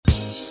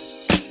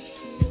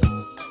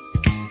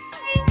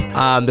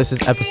This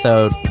is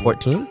episode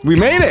 14. We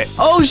made it.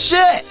 Oh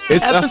shit!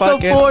 It's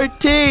episode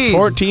 14.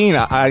 14.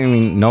 I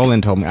mean,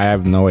 Nolan told me. I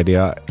have no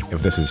idea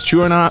if this is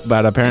true or not,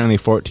 but apparently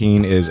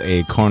 14 is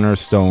a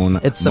cornerstone.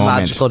 It's the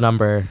moment. magical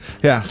number.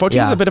 Yeah,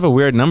 14 is a bit of a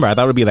weird number. I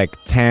thought it would be like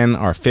 10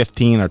 or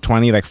 15 or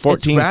 20. Like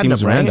 14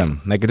 seems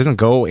random. Like it doesn't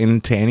go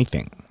into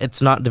anything.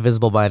 It's not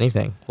divisible by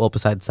anything. Well,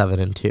 besides 7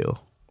 and 2.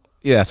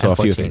 Yeah, so a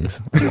few 14. things.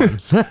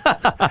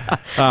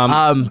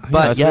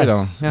 But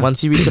yes,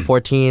 once you reach the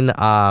 14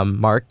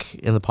 mark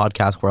in the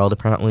podcast world,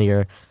 apparently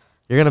you're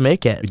gonna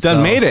make it. We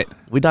done made it.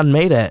 We done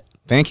made it.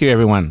 Thank you,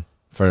 everyone,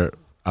 for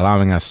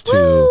allowing us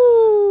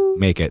to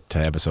make it to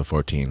episode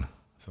 14.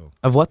 So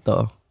Of what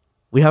though?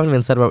 We haven't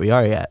even said what we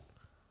are yet.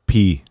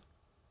 PNC.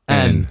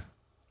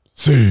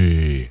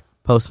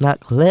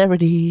 Post-nut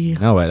clarity.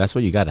 No, but that's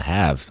what you got to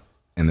have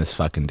in this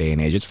fucking day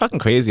and age. It's fucking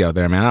crazy out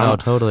there, man. Oh,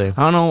 totally. I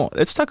don't know.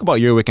 Let's talk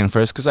about your weekend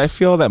first, because I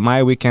feel that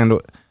my weekend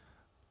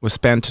was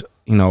spent,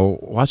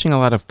 watching a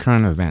lot of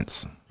current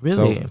events.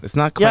 Really? So it's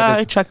not quite. Yeah,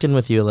 I checked in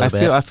with you a little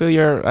bit. I feel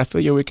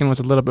your weekend was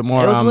a little bit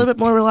more. It was a little bit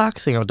more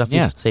relaxing. I would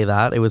definitely say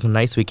that. It was a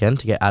nice weekend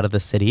to get out of the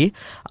city.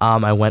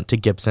 I went to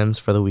Gibson's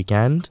for the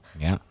weekend.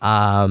 Yeah.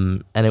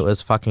 And it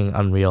was fucking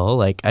unreal.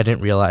 Like, I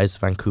didn't realize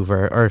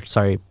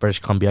British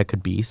Columbia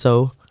could be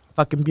so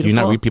fucking beautiful. Do you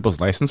not read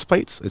people's license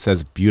plates? It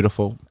says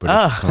beautiful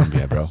British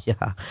Columbia, bro.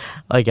 Yeah,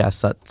 I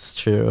guess that's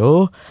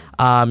true.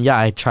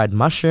 I tried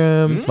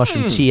mushrooms,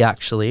 mushroom tea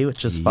actually,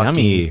 which is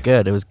Yummy. fucking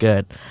good. It was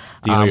good.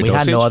 Do you know your we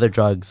had no dosage? other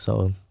drugs,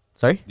 so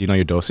sorry. Do you know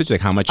your dosage?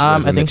 Like how much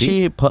was I in think the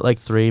tea? she put like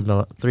 3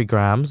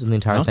 grams in the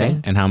entire thing.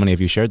 And how many of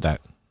you shared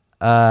that?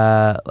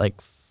 Like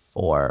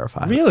 4 or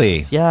 5.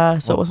 Really? Yeah,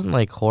 so it wasn't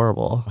like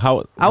horrible. I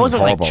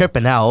wasn't horrible? like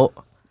tripping out.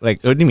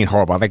 Like, what do you mean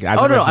horrible? Like, No.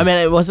 I mean,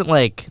 it wasn't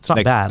like, it's not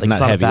Like, bad. Like, not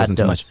it's not heavy, a bad wasn't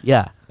too dose. much.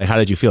 Yeah. Like, how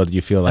did you feel? Did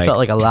you feel like? I felt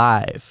like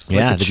alive.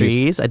 Yeah, Like the did you-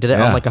 trees. I did it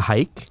on like a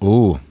hike.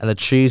 Ooh. And the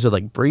trees were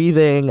like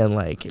breathing and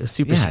like it was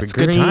super it's a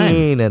good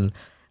green and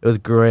it was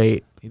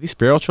great. These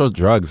spiritual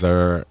drugs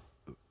are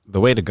the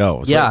way to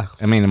go. So, Yeah.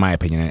 I mean, in my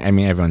opinion,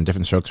 everyone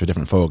different strokes for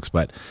different folks,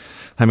 but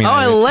I mean,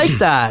 I like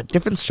that.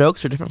 Different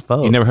strokes for different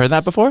folks. You never heard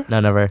that before? No,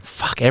 never.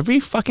 Fuck,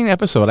 every fucking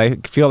episode, I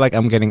feel like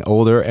I'm getting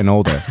older and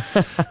older.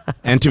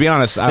 And to be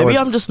honest, Maybe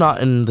I'm just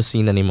not in the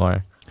scene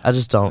anymore. I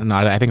just don't. No,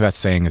 I think that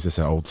saying is just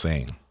an old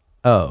saying.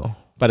 Oh.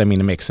 But I mean,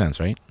 it makes sense,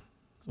 right?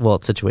 Well,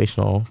 it's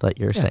situational that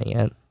you're saying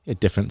it. Yeah,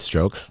 different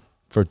strokes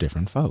for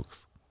different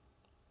folks.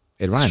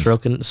 It rhymes.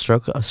 Stroke. Keep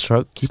on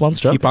stroking. Keep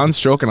on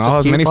stroking Just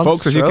as keep many on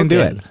folks as you can do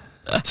it. stroking.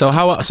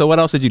 So what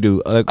else did you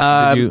do?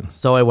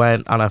 So I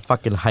went on a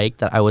fucking hike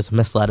that I was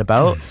misled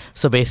about.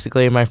 So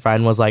basically, my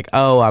friend was like,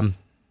 today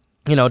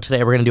we're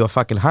going to do a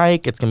fucking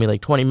hike. It's going to be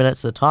like 20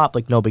 minutes to the top,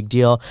 like no big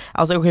deal.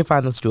 I was like, okay,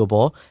 fine, that's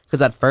doable.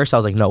 Because at first I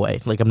was like, no way,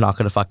 like I'm not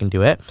going to fucking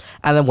do it.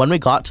 And then when we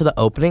got to the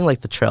opening,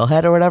 like the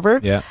trailhead or whatever,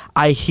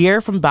 I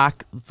hear from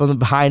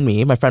behind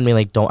me, my friend being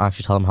like, don't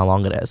actually tell them how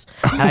long it is.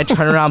 And I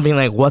turn around being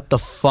like, what the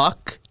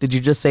fuck did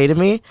you just say to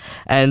me?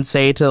 And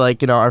say to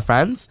like, our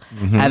friends.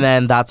 Mm-hmm. And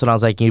then that's when I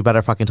was like, you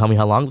better fucking tell me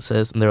how long this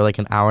is. And they were like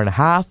an hour and a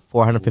half,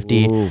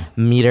 450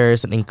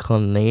 meters and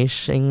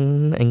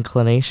inclination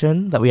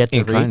that we had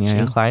to reach.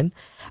 Incline.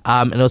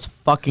 And it was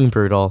fucking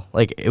brutal.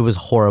 Like, it was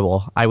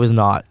horrible. I was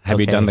not. Have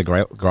you done the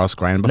gross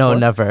grind before? No,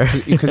 never.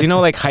 Because,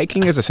 like,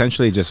 hiking is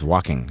essentially just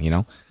walking,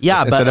 Yeah,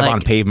 Instead but of like,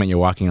 on pavement, you're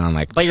walking on,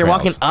 like, but trails. you're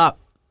walking up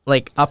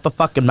a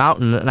fucking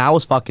mountain, and I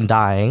was fucking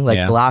dying, like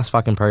the last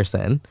fucking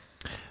person.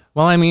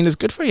 Well, I mean, it's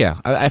good for you.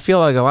 I feel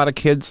like a lot of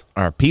kids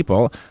or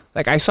people,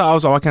 like, I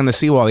was walking on the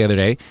seawall the other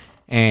day,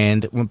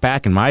 and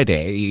back in my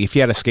day, if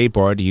you had a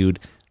skateboard, you'd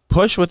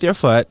push with your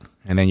foot,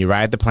 and then you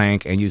ride the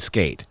plank and you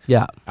skate.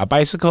 Yeah. A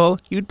bicycle,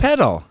 you'd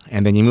pedal,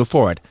 and then you move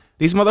forward.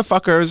 These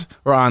motherfuckers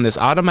were on this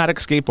automatic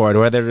skateboard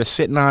where they're just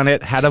sitting on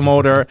it, had a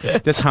motor,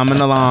 just humming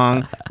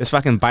along. This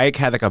fucking bike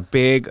had like a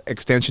big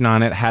extension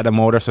on it, had a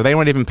motor, so they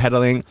weren't even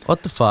pedaling.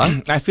 What the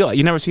fuck? I feel,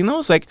 you never seen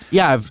those? Like,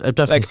 yeah, I've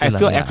definitely seen I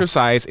feel them,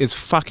 exercise is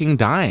fucking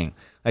dying.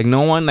 Like,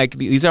 no one, like,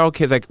 these are all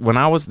kids, like, when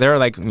I was, they were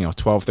like,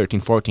 12,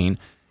 13, 14.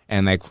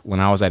 And like when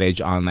I was that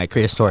age on like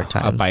prehistoric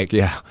times, a bike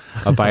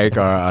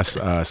or a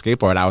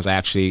skateboard, I was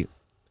actually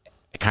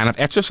kind of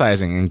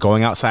exercising and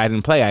going outside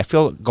and play. I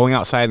feel going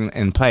outside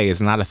and play is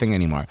not a thing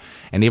anymore.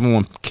 And even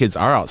when kids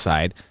are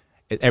outside,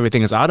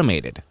 everything is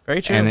automated.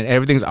 Very true. And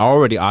everything's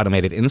already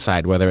automated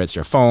inside, whether it's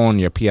your phone,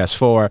 your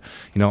PS4,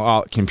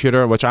 all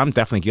computer, which I'm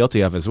definitely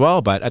guilty of as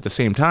well. But at the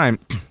same time,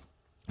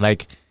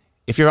 like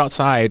if you're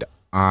outside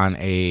on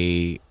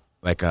a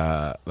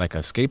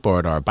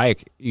skateboard or a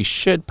bike, you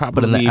should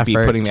probably be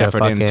putting the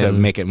effort in to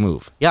make it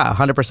move. Yeah,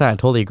 100%. I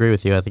totally agree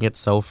with you. I think it's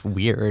so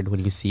weird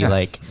when you see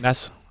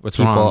that's what's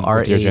people wrong our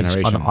with your age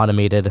generation. on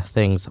automated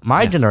things.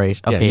 My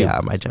generation. Okay,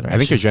 my generation. I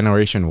think your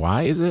generation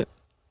Y, is it?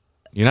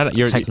 You're not.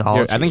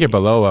 Technology. I think you're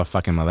below a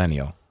fucking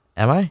millennial.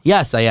 Am I?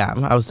 Yes, I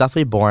am. I was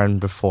definitely born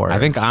before. I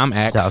think I'm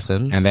X,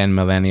 2000s. and then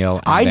millennial.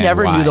 And I then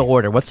never Y. knew the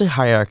order. What's the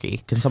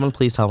hierarchy? Can someone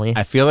please tell me?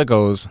 I feel it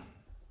goes.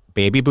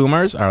 Baby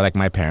boomers are like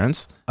my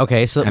parents.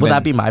 Okay, so would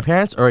that be my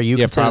parents, or are you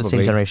considered the same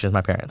probably. generation as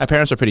my parents? My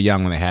parents were pretty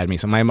young when they had me.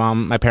 So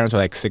my parents are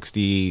like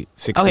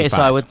 65. Okay,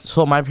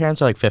 so my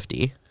parents are like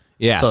 50.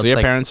 Yeah, so it's your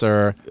like- parents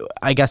are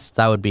I guess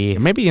that would be.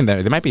 maybe in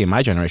there. They might be in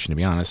my generation, to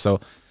be honest. So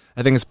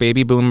I think it's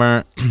baby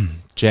boomer,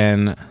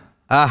 Gen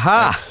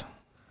Aha! X.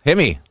 Hit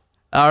me.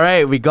 All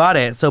right, we got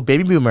it. So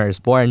baby boomers,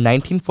 born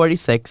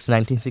 1946 to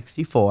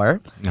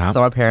 1964. Uh-huh. So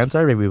my parents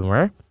are baby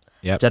boomer.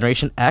 Yep.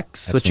 Generation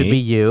X, That's which would me. be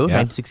you,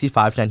 Yeah.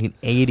 1965 to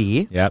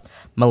 1980. Yep.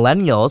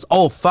 Millennials.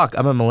 Oh fuck,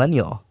 I'm a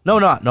millennial. No,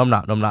 I'm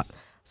not.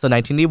 So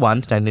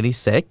 1981 to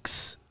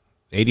 1986.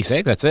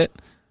 86. That's it.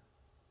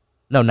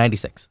 No,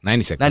 96.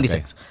 96.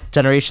 96. Okay.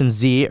 Generation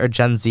Z or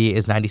Gen Z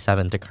is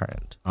 97 to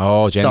current.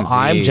 Oh, Gen So Z.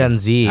 I'm Gen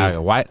Z.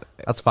 Why?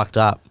 That's fucked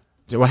up.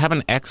 What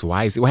happened to X?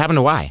 Y? Z? What happened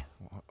to Y?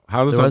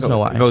 How does There it was go? no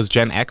Y. It goes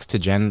Gen X to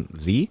Gen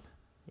Z?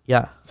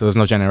 Yeah. So there's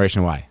no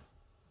Generation Y.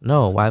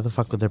 No, why the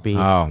fuck would there be?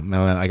 Oh,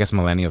 I guess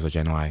millennials are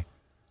Gen Y.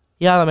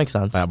 Yeah, that makes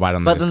sense. Why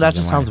don't But they then just that call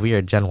just Gen sounds Y?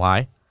 weird. Gen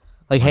Y.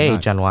 Like, Why hey,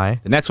 not? Gen Y.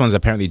 The next one's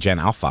apparently Gen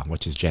Alpha,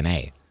 which is Gen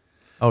A.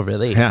 Oh,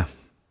 really? Yeah.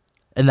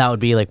 And that would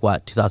be like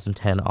what,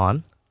 2010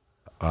 on?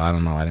 I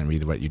don't know. I didn't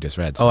read what you just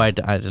read. So. Oh, I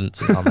didn't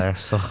see it on there.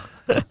 So.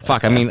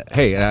 Fuck. I mean,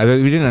 hey,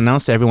 we didn't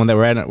announce to everyone that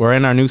we're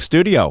in our new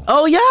studio.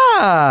 Oh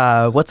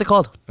yeah. What's it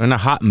called? We're in a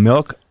Hot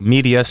Milk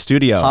Media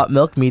Studio. Hot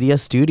Milk Media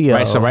Studio.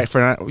 Right,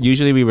 so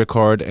usually we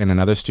record in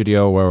another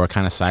studio where we're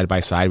kind of side by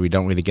side. We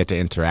don't really get to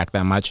interact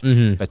that much.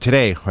 But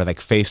today we're like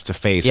face to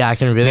face. Yeah, I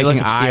can really look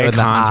making at you eye in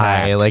the eye.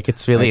 contact. Like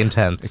it's really We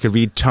intense. could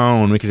read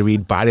tone. We could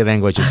read body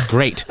language. It's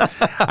great.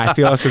 I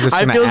feel this is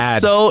I going to feel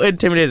add. so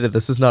intimidated.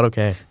 This is not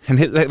okay. And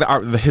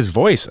his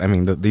voice. I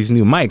mean, these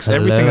new mics.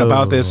 Everything Hello.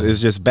 about this is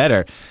just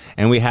better.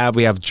 And we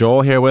have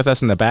Joel here with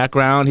us in the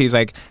background. He's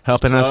like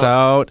helping us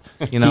out.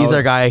 You know, He's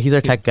our guy. He's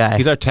our tech guy.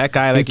 He's our tech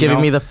guy. He's Like, giving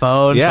me the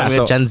phone. Yeah, Yeah.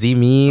 so- Gen Z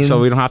memes. so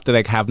we don't have to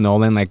like have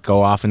Nolan like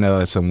go off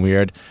into some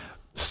weird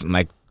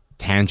like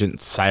tangent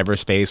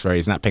cyberspace where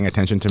he's not paying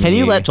attention to me. Can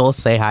you let Joel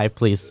say hi,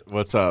 please?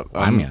 What's up?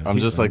 I'm- I'm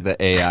just like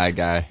the AI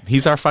guy.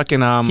 He's our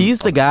fucking He's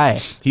the guy.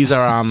 He's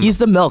our He's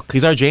the milk.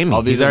 He's our Jamie.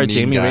 I'll be He's the our meme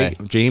Jamie. guy.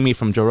 Jamie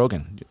from Joe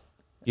Rogan.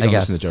 You I don't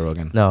guess. listen to Joe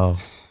Rogan. No.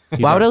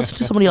 Why would I listen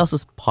to somebody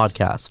else's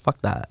podcast?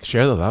 Fuck that.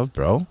 Share the love,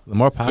 bro. The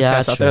more podcasts Yeah,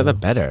 out there, true. the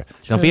better.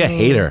 Don't be a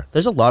hater.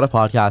 There's a lot of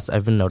podcasts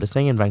I've been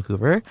noticing in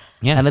Vancouver.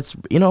 Yeah. And it's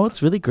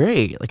it's really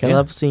great. Like I Yeah.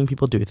 love seeing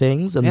people do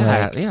things and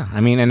Yeah, like yeah.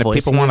 I mean, and if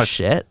people voicing want their to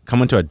shit.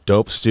 come into a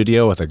dope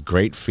studio with a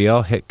great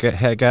feel, get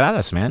at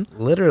us, man.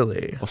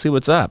 Literally. We'll see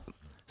what's up.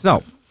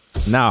 No,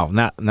 now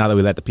that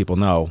we let the people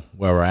know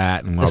where we're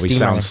at and where The we steamer.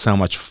 sound so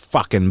much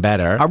fucking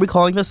better. Are we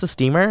calling this a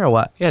steamer or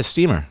what? Yeah, it's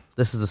steamer.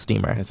 This is a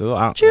steamer. It's a little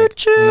out. Choo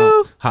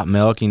choo. Hot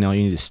milk. You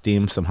need to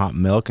steam some hot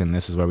milk, and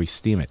this is where we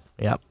steam it.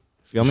 Yep.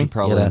 Feel You me? should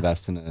probably Yeah.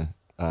 invest in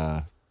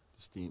a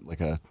steam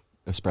like a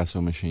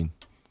espresso machine.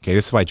 Okay,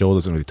 this is why Joel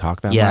doesn't really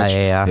talk that Yeah, much.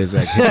 yeah. His,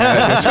 like,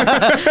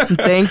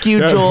 Thank you,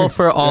 Joel,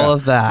 for all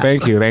of that.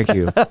 thank you.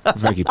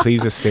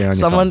 Please just stay on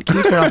Someone, your can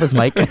you turn off his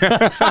mic? Shut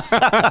the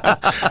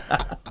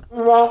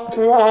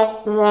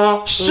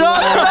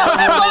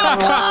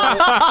fuck up!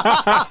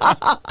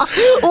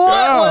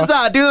 What was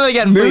that? Do that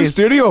again, phone. New please.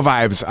 studio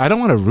vibes. I don't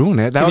want to ruin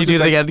it. That Can was you do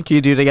just it like- again? Can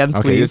you do it again,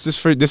 Okay, please?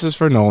 this is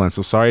for Nolan.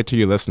 So sorry to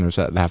you listeners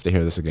that have to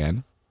hear this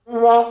again.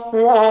 That's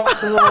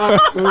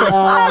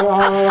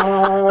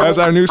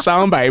our new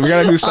soundbite. We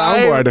got a new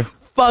soundboard. I'm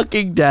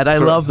fucking dead. I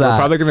So love that. We're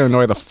probably going to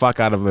annoy the fuck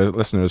out of the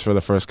listeners for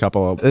the first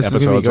couple of This is gonna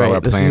be episodes while we're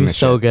great. This is playing gonna be this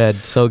so shit. good.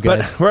 So good.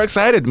 But we're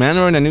excited, man.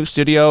 We're in a new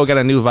studio. Got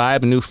a new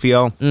vibe, a new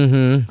feel.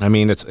 Mm-hmm. I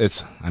mean,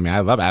 it's. I mean, I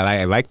love it.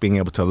 I like being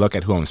able to look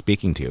at who I'm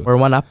speaking to. We're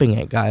one-upping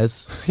it,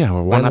 guys. Yeah,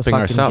 we're We're in the one-upping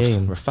fucking ourselves.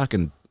 game. We're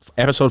fucking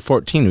episode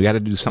 14. We got to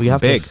do We something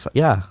have big, to.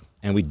 Yeah.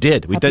 and we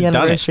did. We Happy done it.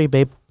 anniversary,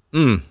 babe.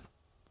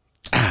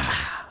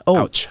 Oh,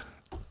 Ouch.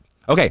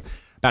 Okay,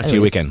 back to your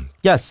anyways. weekend.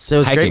 Yes, it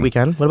was a great Hiking.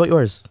 weekend. What about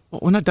yours?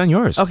 Well, we're not done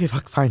yours. Okay,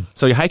 fuck, fine.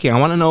 So you're hiking. I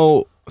want to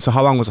know. So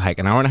how long was the hike?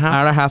 An hour and a half?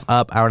 Hour and a half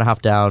up, hour and a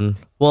half down.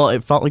 Well,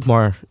 it felt like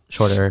more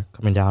shorter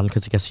coming down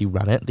because I guess you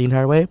run it the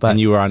entire way. But And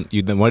you were on.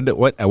 You then what?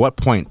 At what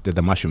point did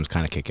the mushrooms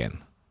kind of kick in?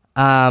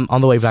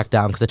 on the way back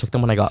down because I took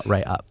them when I got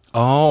right up.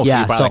 Oh,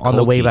 yeah, you brought, so like, on the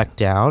cold way tea. back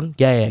down.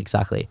 Yeah,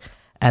 exactly.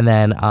 And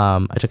then I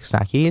took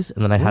snackies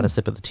and then I had a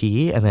sip of the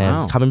tea and then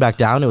Wow. coming back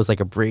down it was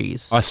like a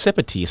breeze. A sip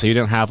of tea. So you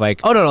didn't have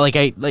like. Oh no, like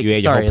I like You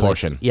ate your whole sorry, like,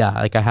 portion. yeah,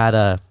 like I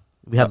had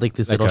we had like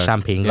these Like little a-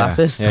 champagne yeah.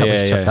 glasses Yeah, that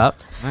yeah, we took yeah. up,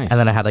 Nice. and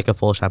then I had like a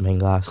full champagne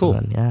glass. Cool.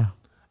 And then, yeah,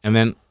 And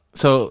then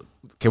so.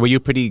 Okay, were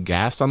you pretty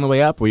gassed on the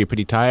way up? Were you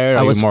pretty tired?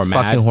 I Or was you more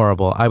fucking mad?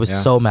 horrible. I was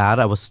Yeah. so mad.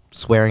 I was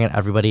swearing at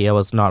everybody. It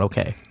was not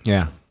okay.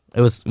 Yeah. It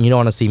was you don't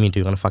want to see me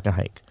doing a fucking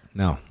hike.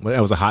 No. Well, it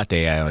was a hot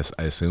day. I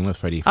assume it was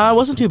pretty. It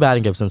wasn't too bad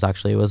in Gibson's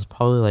actually. It was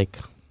probably like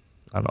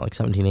I don't know, like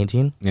 17,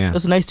 18. Yeah. It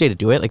was a nice day to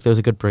do it. Like there was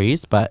a good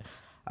breeze, but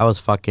I was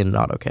fucking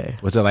not okay.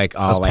 Was it like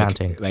I was all like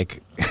panting.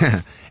 like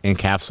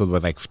encapsulated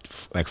with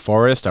like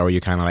forest, or were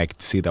you kind of like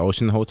see the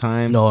ocean the whole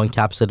time? No,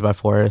 encapsulated by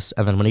forest,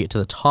 and then when you get to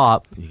the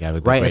top, You got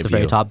a right great at the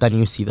very view. top, then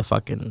you see the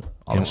fucking.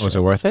 All And the was shit.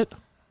 it worth it?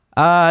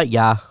 Yeah.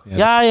 Yeah.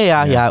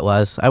 Yeah, it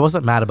was. I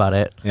wasn't mad about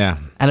it. Yeah.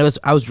 And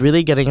I was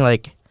really getting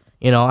like,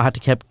 I had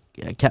to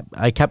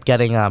I kept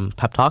getting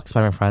pep talks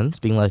by my friends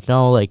being like,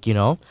 no, like,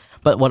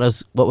 but what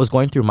was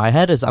going through my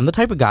head is I'm the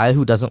type of guy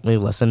who doesn't really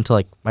listen to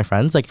like my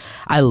friends. Like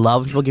I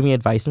love when people give me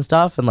advice and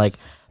stuff and like,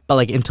 but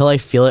like until I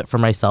feel it for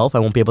myself, I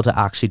won't be able to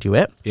actually do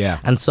it. Yeah.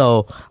 And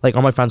so like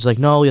all my friends were like,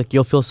 no, like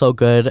you'll feel so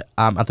good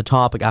at the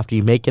top, like after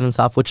you make it and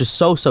stuff, which is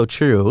so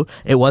true.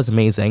 It was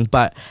amazing,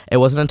 but it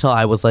wasn't until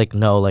I was like,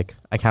 no, like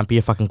I can't be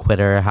a fucking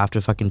quitter. I have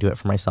to fucking do it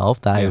for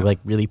myself that I like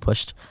really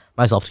pushed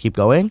myself to keep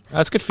going.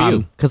 That's good for you.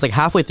 Because like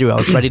halfway through, I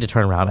was ready to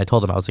turn around. I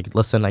told them, I was like,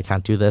 listen, I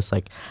can't do this.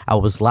 Like I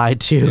was lied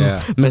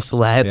to,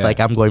 misled. Yeah. Like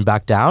I'm going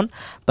back down.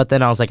 But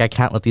then I was like, I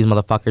can't let these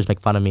motherfuckers make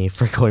fun of me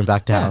for going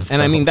back down.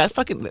 And I mean, that's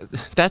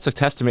a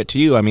testament to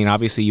you. I mean,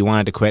 obviously you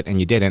wanted to quit and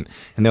you didn't.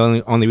 And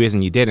the only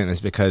reason you didn't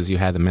is because you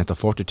had the mental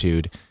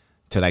fortitude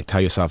to like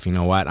tell yourself, you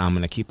know what, I'm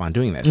going to keep on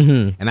doing this.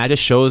 And that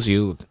just shows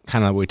you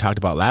kind of what we talked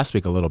about last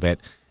week a little bit,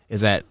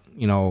 is that,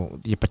 you know,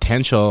 the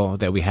potential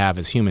that we have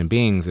as human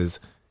beings is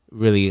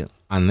really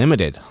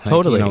unlimited. Like,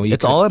 totally. You know,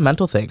 it's all a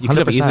mental thing. 100%. You could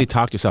have easily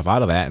talked yourself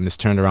out of that and just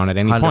turned around at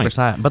any 100%.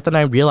 point. But then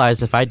I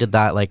realized if I did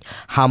that, like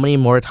how many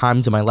more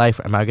times in my life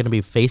am I going to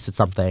be faced with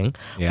something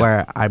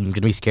where I'm going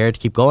to be scared to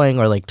keep going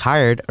or like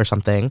tired or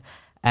something.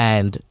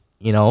 And,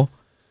 you know,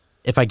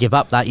 if I give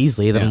up that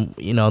easily, then,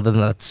 you know, then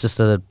that's just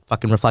a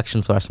fucking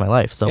reflection for the rest of my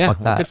life. So fuck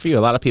that. Good for you. A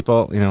lot of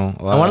people, you know,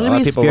 I wanted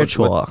to be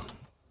spiritual.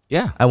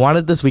 Yeah. I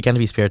wanted this weekend to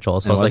be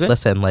spiritual. So I was like,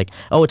 listen, like,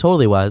 oh, it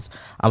totally was.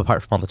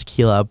 Apart from all the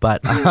tequila,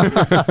 but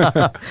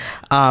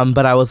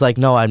but I was like,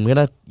 no, I'm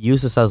gonna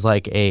use this as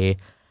like a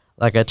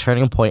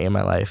turning point in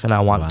my life, and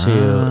I want to.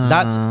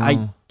 That's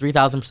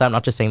 3,000%.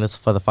 Not just saying this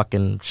for the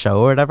fucking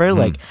show or whatever.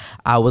 Like,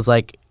 I was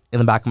like in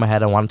the back of my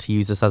head, I wanted to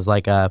use this as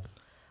like a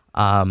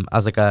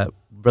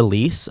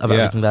release of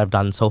everything that I've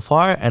done so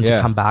far, and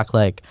to come back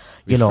like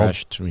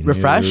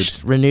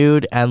refreshed,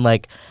 renewed, and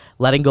like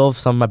letting go of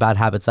some of my bad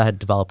habits I had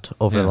developed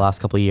over the last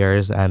couple of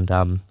years,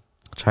 and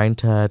trying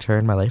to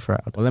turn my life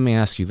around. Well, let me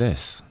ask you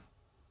this.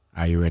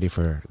 Are you ready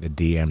for the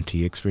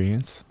DMT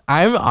experience?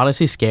 I'm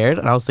honestly scared,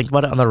 and I was thinking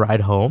about it on the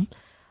ride home,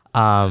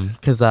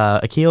 because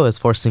Akio is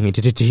forcing me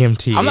to do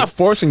DMT. I'm not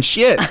forcing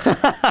shit,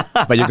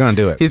 but you're going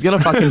to do it. He's going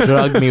to fucking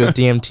drug me with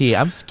DMT.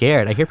 I'm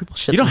scared. I hear people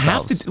shit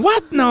themselves. You don't have to.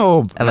 What?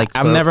 No. And like,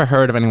 I've never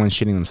heard of anyone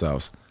shitting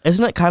themselves.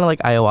 Isn't it kind of like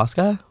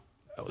ayahuasca?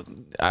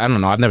 I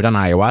don't know. I've never done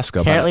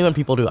ayahuasca. Apparently, when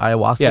people do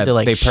ayahuasca, they're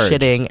like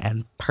shitting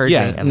and purging.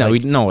 Yeah, and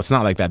no, it's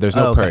not like that. There's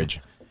no purge.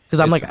 Because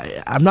I'm like,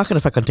 I'm not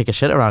gonna fucking take a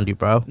shit around you,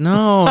 bro.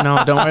 No,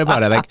 don't worry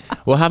about it. Like,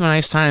 we'll have a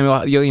nice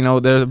time. You know,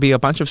 there'll be a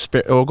bunch of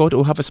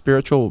we'll have a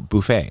spiritual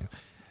buffet.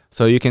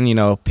 So you can, you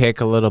know, pick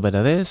a little bit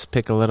of this,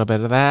 pick a little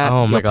bit of that.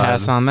 Oh my god,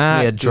 pass on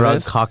that. A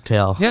drug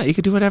cocktail. Yeah, you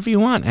could do whatever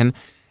you want, and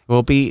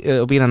it'll be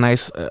in a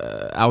nice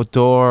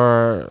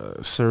outdoor,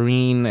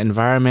 serene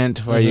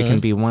environment where you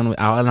can be one. And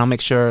I'll make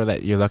sure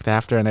that you're looked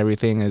after and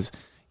everything is,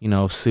 you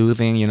know,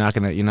 soothing. You're not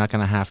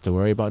gonna have to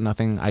worry about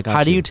nothing.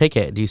 How do you take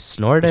it? Do you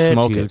snort it?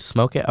 Smoke do you it.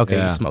 smoke it?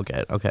 Okay, you smoke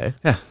it. Okay.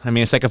 Yeah, I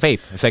mean, it's like a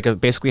vape. It's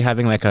like basically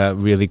having like a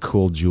really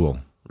cool jewel.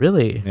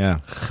 Really?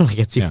 Yeah. Like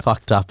gets you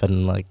fucked up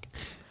and like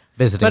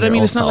visiting. But I your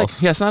mean, old it's not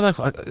self. like it's not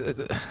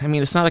like I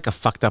mean, it's not like a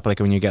fucked up like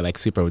when you get like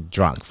super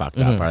drunk, fucked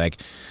up, or like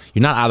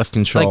you're not out of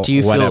control. Like, do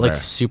you feel like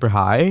super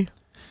high?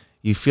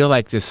 You feel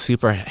like this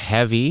super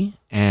heavy,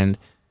 and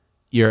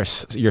your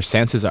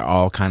senses are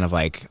all kind of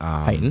like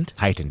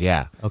heightened,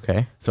 yeah.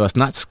 Okay. So it's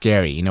not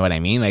scary, you know what I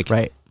mean? Like,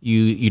 right.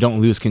 You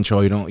don't lose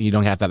control. You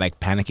don't have that like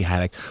panicky high,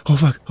 like oh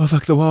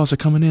fuck, the walls are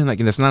coming in. Like,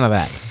 and there's none of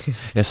that.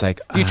 It's like,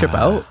 do you trip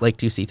out? Like,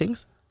 do you see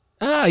things?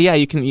 Yeah,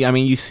 you can. I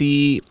mean, you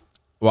see.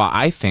 Well,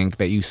 I think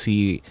that you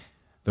see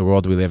the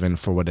world we live in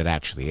for what it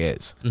actually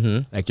is.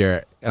 Mm-hmm. Like,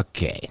 you're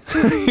okay.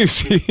 You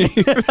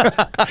see?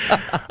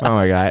 Oh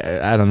my god,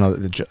 I don't know.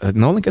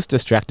 Nolan gets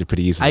distracted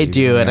pretty easily. I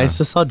do, and I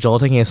just saw Joel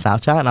taking a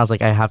Snapchat, and I was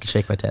like, I have to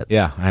shake my tits.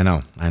 Yeah, I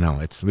know.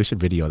 We should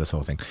video this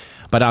whole thing,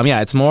 but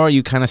yeah, it's more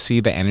you kind of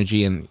see the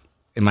energy, and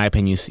in my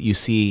opinion, you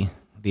see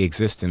the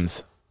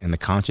existence and the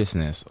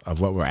consciousness of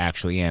what we're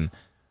actually in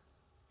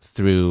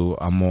through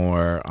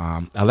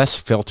a less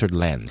filtered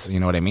lens.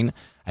 You know what I mean?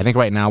 I think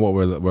right now what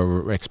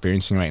we're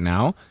experiencing right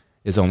now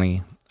is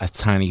only a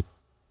tiny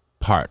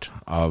part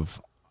of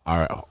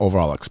our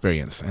overall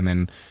experience. And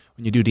then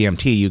when you do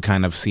DMT, you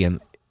kind of see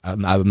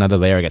another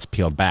layer gets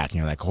peeled back, and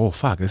you're like, oh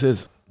fuck, this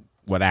is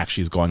what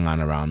actually is going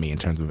on around me in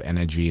terms of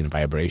energy and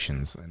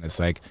vibrations. And it's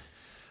like,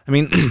 I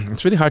mean,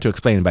 it's really hard to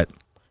explain, but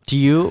do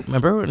you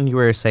remember when you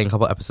were saying a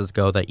couple episodes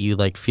ago that you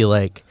like feel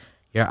like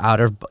you're out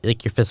of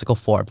like your physical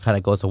form kind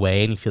of goes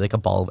away and you feel like a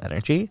ball of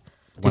energy?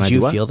 Did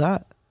you feel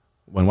that?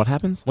 When what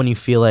happens? When you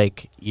feel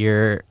like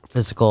your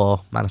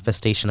physical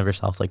manifestation of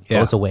yourself like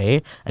goes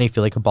away and you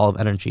feel like a ball of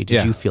energy.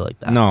 Did you feel like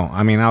that? No,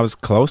 I mean, I was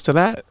close to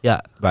that. Yeah.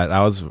 But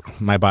I was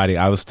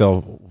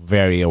still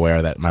very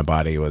aware that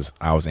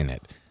I was in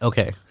it.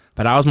 Okay.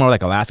 But I was more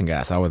like a laughing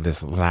gas. I would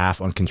just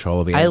laugh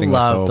uncontrollably. I Everything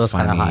love was so those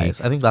funny. kind of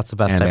highs. I think that's the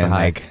best type of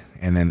high.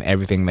 And then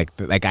everything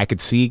like I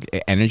could see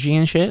energy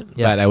and shit,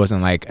 but it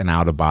wasn't like an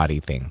out of body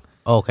thing.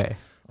 Okay.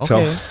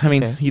 So I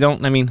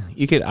mean,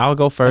 you could. I'll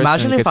go first.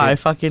 Imagine if I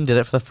fucking did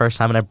it for the first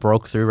time and I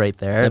broke through right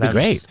there. That'd be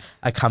great.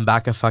 I come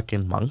back a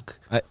fucking monk.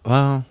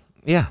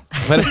 Yeah.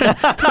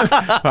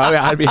 But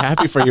I'd be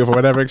happy for you for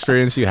whatever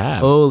experience you have.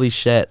 Holy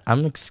shit!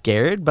 I'm like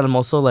scared, but I'm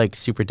also like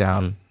super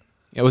down.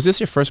 Yeah, was this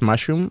your first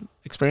mushroom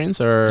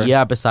experience, or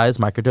Yeah, besides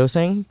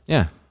microdosing.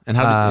 yeah? And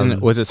how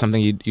and was it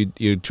something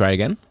you'd try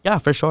again? Yeah,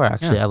 for sure.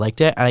 Actually, Yeah. I liked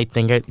it, and I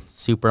think it's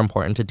super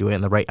important to do it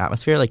in the right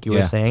atmosphere, like you were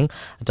Yeah. saying.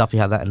 I definitely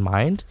have that in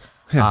mind.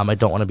 Yeah. I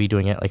don't want to be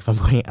doing it like if I'm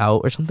going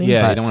out or something.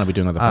 Yeah, but, you don't want to be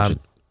doing with a bunch um, of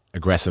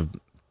aggressive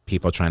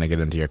people trying to get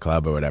into your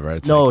club or whatever.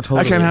 It's No, like, I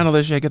totally. can't handle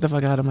this shit. Get the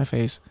fuck out of my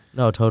face.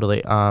 No,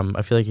 totally.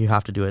 I feel like you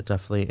have to do it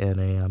definitely in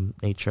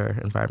a nature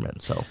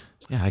environment. So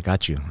Yeah, I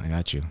got you.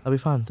 that'll be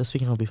fun. This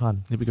weekend will be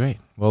fun. It'd be great.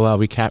 Well,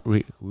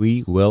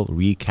 we will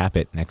recap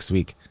it next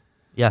week.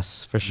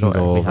 Yes, for We'll sure.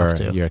 go We have over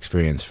to. your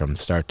experience from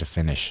start to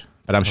finish.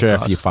 But I'm Oh, sure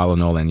if gosh. you follow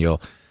Nolan, you'll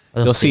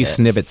see it.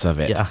 snippets of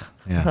it. Yeah.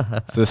 Yeah.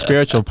 So the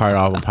spiritual part,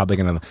 I'm probably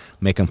gonna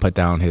make him put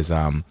down his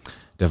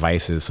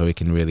devices so he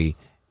can really,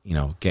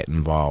 get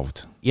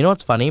involved. You know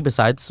what's funny?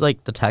 Besides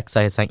like the text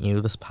I sent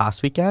you this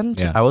past weekend,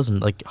 Yeah. I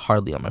wasn't like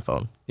hardly on my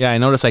phone. Yeah, I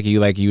noticed you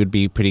would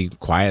be pretty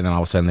quiet, and then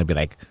all of a sudden there'd be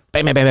like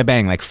bang, bang, bang, bang,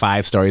 bang, like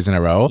 5 stories in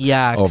a row.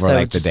 Yeah, 'cause over I like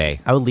would the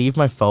day. I would leave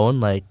my phone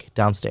like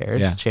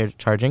downstairs, Yeah.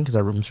 charging because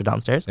our rooms were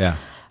downstairs. Yeah.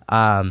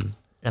 And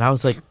I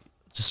was like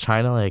just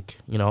trying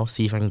to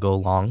see if I can go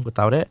long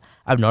without it.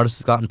 I've noticed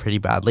it's gotten pretty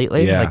bad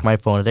lately. Yeah. Like my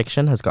phone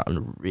addiction has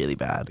gotten really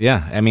bad.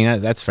 Yeah, I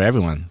mean that's for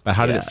everyone. But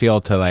how did it Yeah.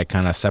 feel to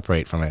kind of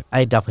separate from it?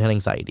 I definitely had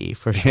anxiety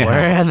for sure,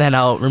 Yeah. and then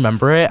I'll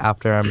remember it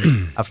after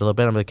after a little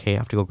bit. I'm like, hey, I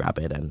have to go grab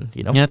it, and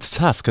Yeah, it's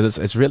tough because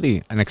it's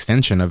really an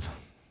extension of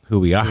who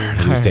we are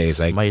these days. It's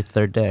Like, my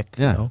third dick.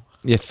 yeah,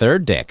 your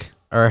third dick.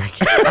 Or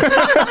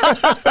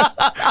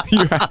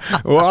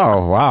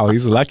Wow,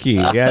 he's lucky.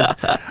 Yes,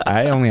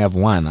 I only have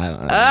one.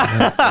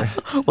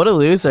 what a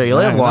loser! You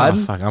only have I know, one.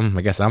 fuck,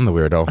 I guess I'm the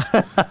weirdo.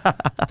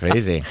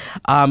 Crazy.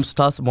 So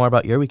tell us more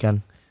about your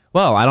weekend.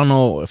 Well, I don't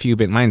know if you've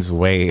been. Mine's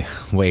way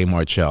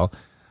more chill.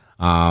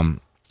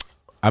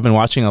 I've been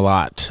watching a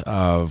lot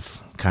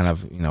of kind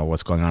of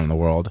what's going on in the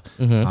world.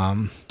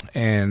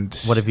 And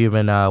What have you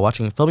been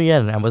watching? Fill me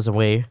in. I was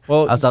away.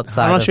 well, I was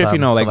outside. I'm not sure if you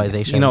know,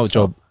 civilization, Joe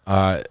so-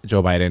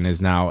 Joe Biden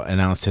has now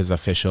announced his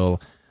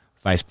official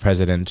vice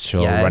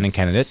presidential Yes. running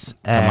candidate,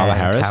 Kamala And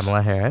Harris.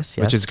 Kamala Harris,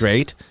 yes. Which is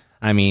great.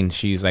 I mean,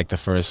 she's like the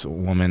first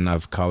woman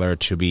of color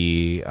to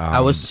be. I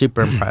was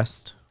super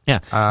impressed. Yeah,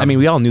 I mean,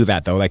 we all knew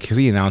that though, because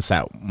he announced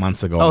that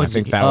months ago. Oh, and I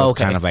think did that he? was Oh,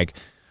 okay. kind of like,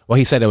 well,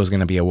 he said it was going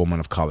to be a woman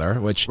of color,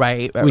 which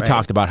Right, we right.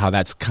 talked about how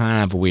that's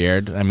kind of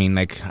weird. I mean,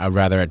 I'd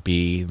rather it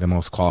be the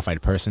most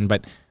qualified person,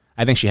 but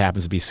I think she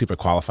happens to be super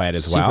qualified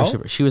as well.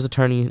 Super. She was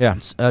attorney. Yeah.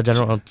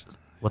 General.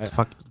 What the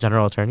fuck?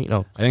 General attorney?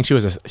 No. I think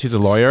she's a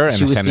lawyer and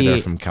She a was senator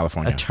the from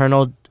California.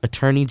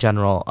 Attorney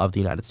General of the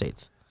United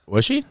States.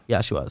 Was she? Yeah,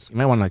 she was. You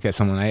might want to get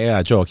someone.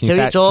 Joel, can you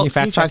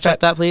fact check check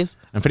that, please?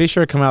 I'm pretty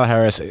sure Kamala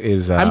Harris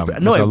is a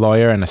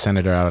lawyer and a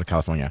senator out of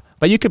California,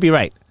 but you could be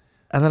right.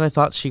 And then I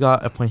thought she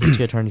got appointed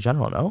to Attorney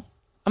General. No,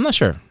 I'm not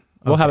sure.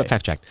 We'll have it Okay.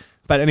 fact checked.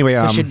 But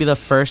anyway, she'd be the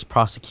first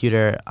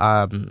prosecutor,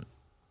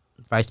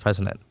 vice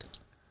president.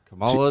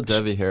 Kamala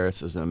Devi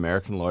Harris is an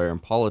American lawyer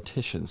and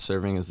politician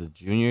serving as a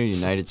junior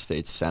United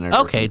States Senator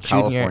Okay,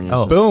 from junior. California Oh.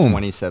 since Boom.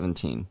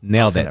 2017.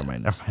 nailed Okay, it.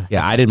 never mind.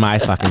 Yeah, I did my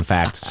fucking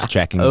fact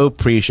checking Oops,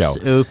 pre-show.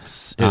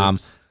 Oops. Um,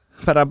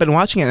 But I've been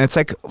watching it, and it's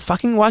like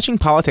fucking watching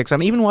politics.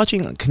 I'm even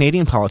watching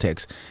Canadian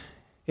politics.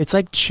 It's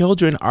like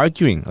children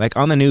arguing, like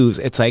on the news.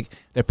 It's like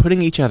they're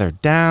putting each other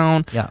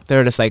down. Yeah.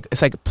 They're just like,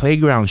 it's like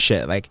playground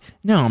shit. Like,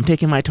 no, I'm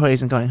taking my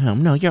toys and going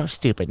home. No, you're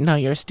stupid. No,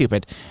 you're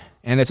stupid.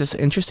 And it's just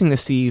interesting to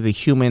see the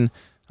human.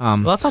 well,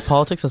 that's how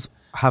politics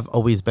have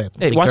always been.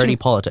 Hey, Like watching- dirty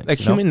politics. Like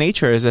you know? human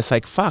nature is just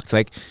like fucked.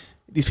 Like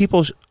these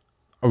people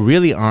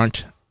really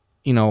aren't,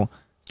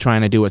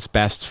 trying to do what's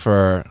best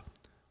for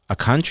a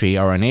country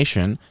or a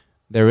nation.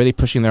 They're really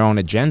pushing their own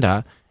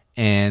agenda,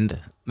 and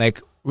like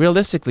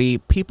realistically,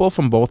 people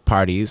from both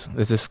parties.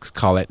 Let's just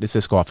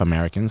go off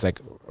Americans, like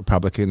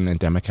Republican and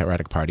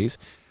Democratic parties.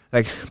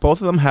 Like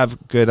both of them have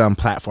good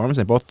platforms,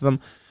 and both of them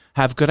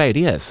have good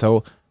ideas.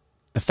 So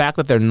the fact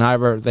that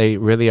they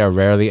really are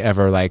rarely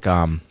ever like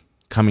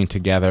coming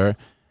together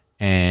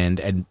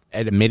and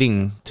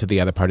admitting to the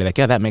other party, like,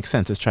 yeah, that makes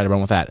sense. Let's try to run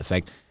with that. It's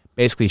like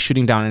basically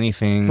shooting down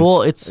anything.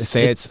 Well, it's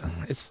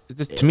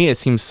to me it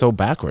seems so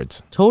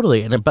backwards.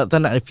 Totally, but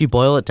then if you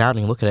boil it down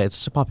and you look at it, it's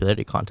just a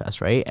popularity contest,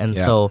 right? And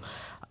Yeah. so,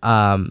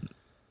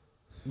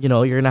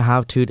 you're gonna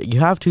have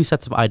two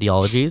sets of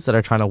ideologies that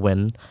are trying to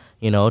win.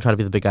 Try to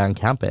be the big guy on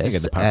campus. You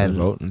get the popular and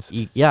vote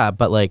and yeah,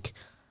 but like,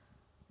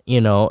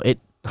 it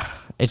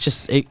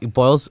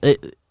boils.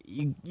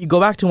 You go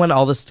back to when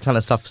all this kind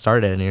of stuff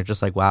started, and you're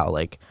just like, wow,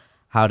 like,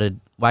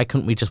 why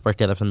couldn't we just work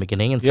together from the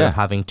beginning instead of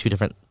having two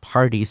different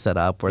parties set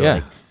up where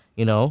like,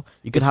 you could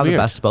It's have weird.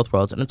 the best of both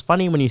worlds. And it's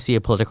funny when you see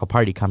a political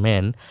party come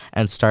in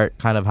and start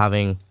kind of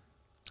having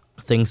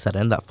things set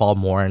in that fall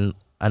more in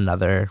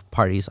another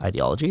party's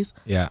ideologies.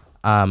 Yeah.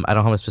 I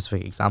don't have a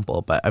specific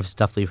example, but I've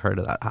definitely heard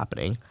of that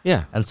happening.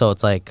 Yeah. And so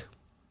it's like,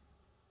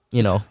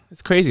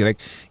 It's crazy. Like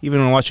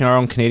even when watching our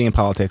own Canadian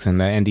politics, and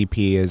the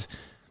NDP is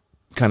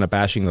kind of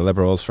bashing the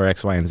Liberals for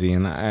X, Y, and Z,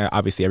 and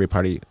obviously every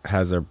party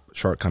has their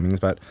shortcomings,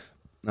 but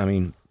I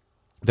mean,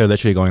 they're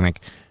literally going like,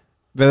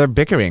 they're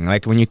bickering.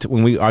 Like when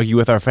we argue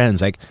with our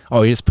friends, like,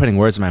 oh, you're just putting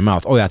words in my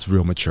mouth. Oh, that's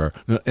real mature.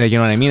 You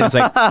know what I mean? It's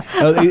like,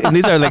 and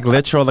these are like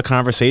literal the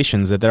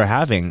conversations that they're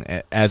having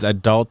as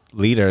adult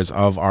leaders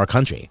of our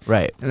country.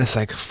 Right. And it's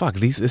like, fuck,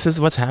 this is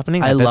what's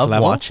happening. I at this love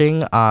level? watching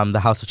the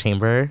House of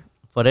Chamber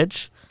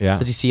footage. Yeah.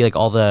 Because you see like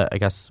all the, I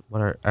guess,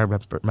 what are our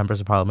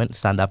members of parliament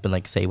stand up and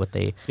like say what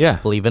they Yeah.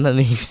 believe in, and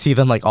then you see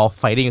them like all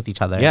fighting with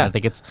each other. Yeah. And I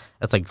think it's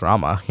like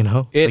drama, you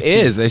know? It Like,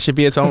 is. It should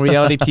be its own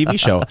reality TV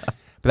show.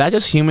 But that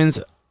just humans.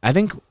 I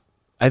think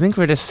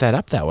we're just set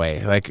up that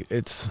way. Like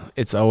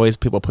it's always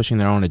people pushing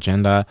their own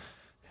agenda,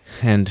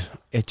 and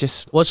it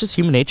just Well, it's just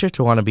human nature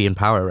to want to be in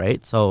power,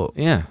 right? So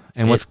yeah.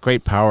 And with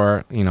great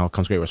power,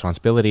 comes great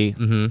responsibility.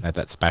 Mhm.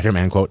 That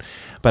Spider-Man quote.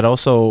 But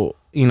also,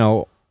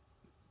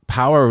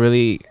 power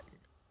really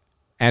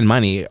and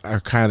money are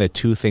kind of the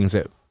two things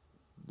that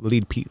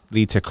lead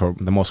to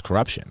the most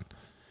corruption.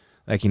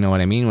 Like, you know what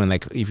I mean? When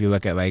like if you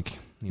look at like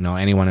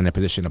anyone in a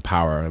position of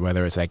power,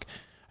 whether it's like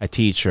a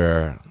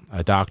teacher,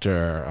 a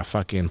doctor, a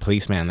fucking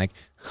policeman, like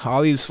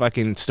all these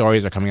fucking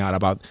stories are coming out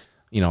about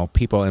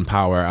people in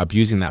power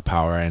abusing that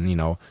power and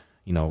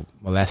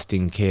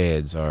molesting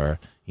kids or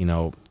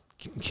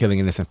killing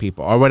innocent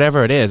people or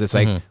whatever it is. It's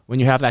like when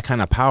you have that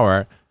kind of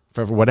power,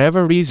 for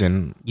whatever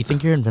reason, you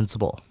think you're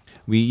invincible.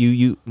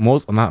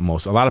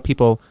 a lot of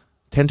people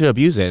tend to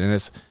abuse it, and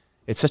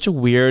it's such a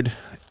weird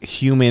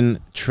human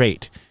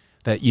trait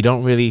that you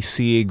don't really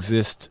see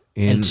exist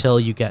Until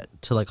you get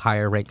to like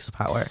higher ranks of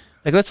power.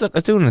 Like let's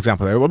do an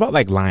example there. What about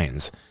like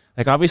lions?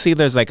 Like obviously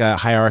there's like a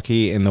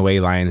hierarchy in the way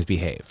lions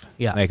behave.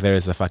 Yeah. Like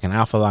there's the fucking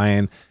alpha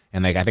lion,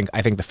 and like I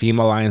think the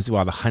female lions do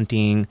all the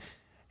hunting,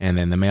 and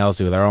then the males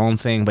do their own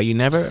thing. But you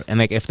never, and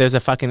like if there's a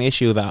fucking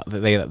issue,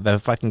 the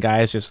fucking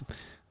guys just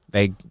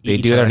they do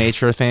each their other.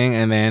 nature thing,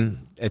 and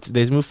then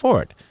they move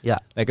forward. Yeah.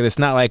 Like it's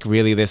not like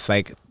really this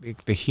like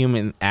the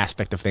human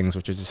aspect of things,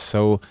 which is just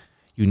so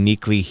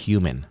uniquely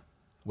human,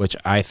 which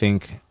I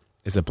think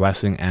is a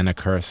blessing and a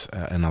curse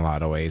in a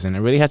lot of ways, and it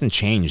really hasn't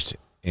changed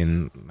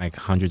in like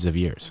hundreds of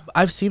years.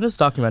 I've seen this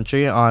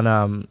documentary on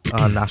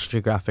National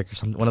Geographic or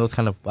something, one of those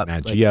kind of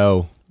Nat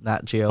Geo.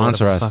 Nat Geo,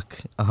 Sponsor whatever us.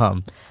 the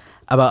fuck,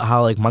 about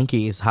how like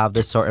monkeys have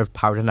this sort of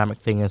power dynamic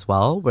thing as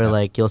well, where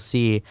like you'll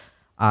see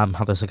how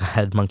there's like a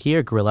head monkey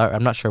or gorilla.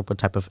 I'm not sure what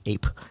type of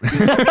ape,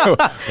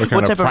 What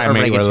what type of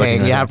primate we're looking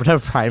orangutan, at. yeah, what type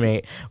of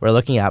primate we're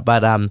looking at.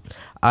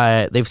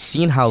 But they've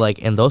seen how like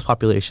in those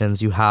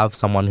populations you have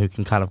someone who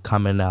can kind of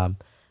come and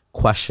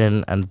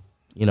question and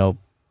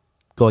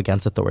go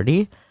against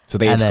authority. So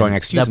the And ape's then going,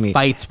 excuse the me,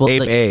 fights will, Ape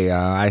like- A,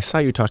 I saw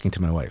you talking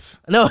to my wife.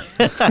 No,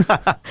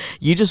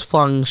 you just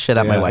flung shit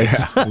at my Yeah,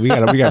 wife. yeah. We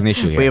got an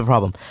issue here. We have a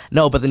problem.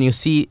 No, but then you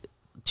see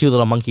two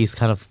little monkeys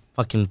kind of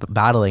fucking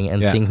battling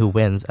and Yeah. seeing who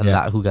wins and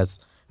Yeah. who gets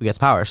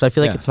power. So I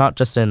feel like Yeah. it's not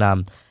just in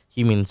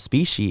human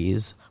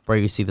species where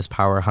you see this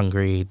power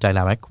hungry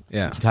dynamic.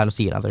 Yeah. You can kind of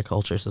see it in other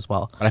cultures as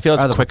well. But I feel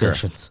it's Other quicker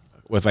populations.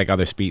 with like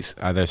other species.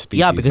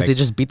 Yeah, because like, they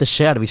just beat the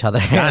shit out of each other,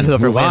 Yeah, and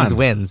whoever move wins on.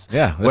 wins.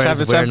 Yeah,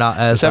 Whereas we're not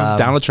as let's have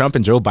Donald Trump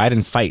and Joe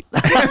Biden fight,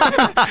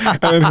 and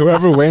then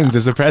whoever wins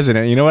is the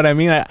president. You know what I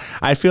mean?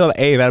 I feel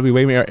that'd be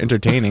way more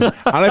entertaining. I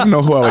don't even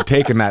know who I would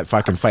take in that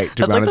fucking fight.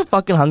 To That's be like the honest,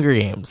 fucking Hunger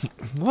Games.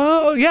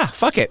 well, yeah,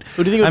 fuck it.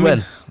 Who do you think would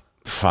win?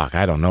 Fuck,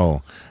 I don't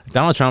know.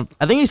 Donald Trump.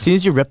 I think as soon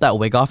as you rip that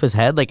wig off his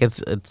head, like it's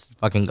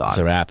fucking gone. It's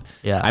a wrap.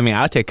 Yeah. I mean,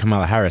 I'd take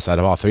Kamala Harris out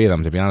of all three of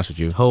them. To be honest with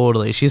you,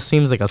 Totally. She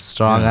seems like a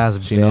strong ass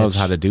bitch. She knows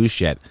how to do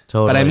shit. But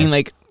I Totally. mean,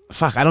 like,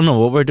 fuck, I don't know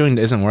what we're doing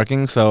isn't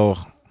working. So,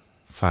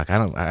 fuck,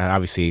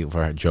 obviously,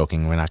 we're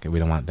joking. We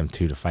don't want them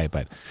two to fight.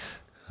 But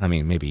I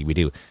mean, maybe we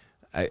do.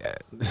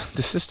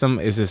 The system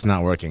is just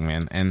not working,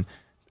 man. And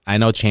I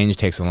know change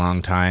takes a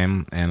long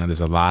time, and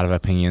there's a lot of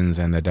opinions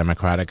in the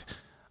democratic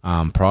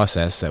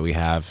process that we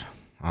have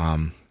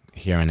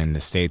here and in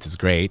the States is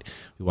great.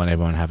 We want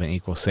everyone to have an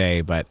equal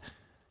say, but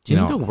Do you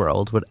think the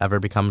world would ever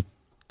become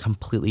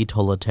completely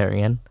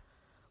totalitarian?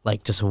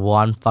 Like just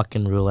one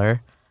fucking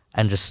ruler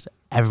and just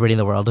everybody in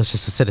the world is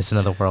just a citizen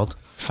of the world?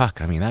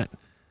 fuck, I mean that.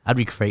 That'd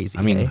be crazy.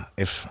 I mean, eh?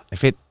 if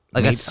it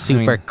like a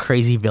super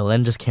crazy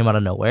villain just came out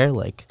of nowhere,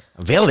 like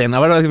villain, I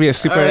would like to be a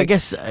super. or I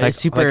guess like-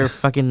 super like-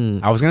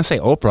 fucking I was gonna say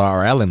Oprah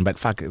or Ellen, but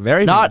fuck,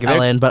 not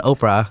Ellen, but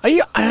Oprah.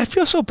 I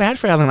feel so bad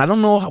for Ellen. I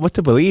don't know what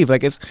to believe.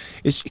 Like it's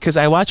because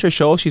I watch her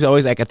show. She's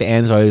always like at the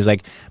end, is always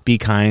like "be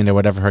kind" or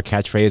whatever her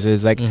catchphrase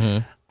is. Like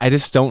I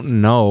just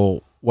don't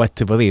know what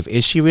to believe.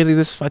 Is she really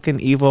this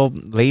fucking evil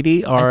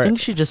lady, or I think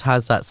she just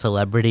has that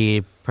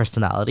celebrity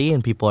personality,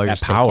 and people are That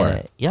just power. taking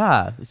it.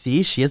 Yeah,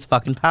 see, she has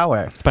fucking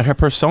power. but her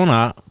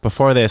persona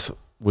before this?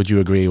 Would you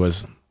agree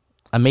was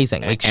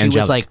Amazing. Like she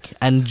Angelic.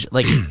 was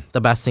like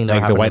the best thing that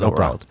Like the happened white in the Oprah.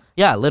 world.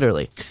 Yeah,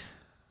 literally.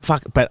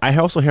 fuck? But I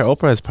also hear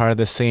Oprah is part of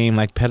the same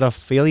like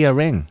pedophilia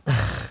ring.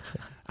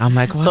 I'm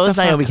like, what So the is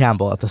Naomi fuck?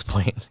 Campbell at this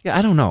point. Yeah,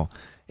 I don't know.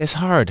 It's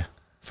hard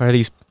for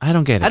these. I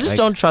don't get it. I just Like,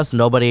 don't trust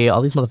nobody.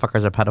 All these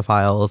motherfuckers are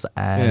pedophiles,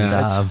 and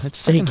Yeah, it's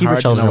stay, fucking keep your hard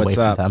to children know away what's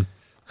from up. them.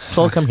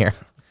 So come here.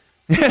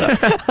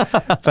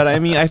 But I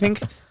mean, I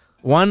think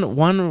one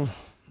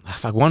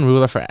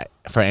ruler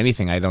for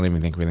anything, I don't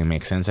even think really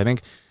makes sense. I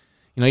think,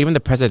 even the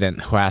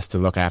president who has to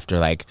look after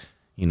like,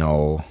 you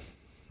know,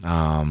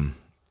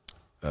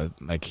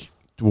 like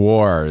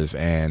wars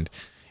and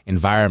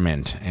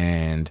environment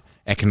and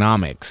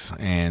economics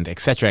and et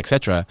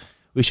cetera,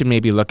 we should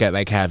maybe look at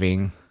like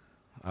having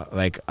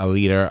like a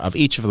leader of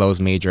each of those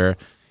major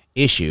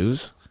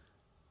issues,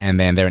 and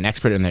then they're an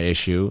expert in their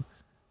issue,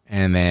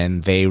 and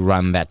then they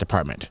run that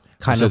department.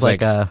 Kind of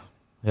like a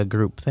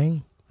group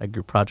thing, a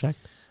group project.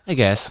 I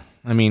guess.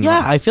 I mean,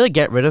 Yeah, I feel like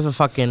get rid of the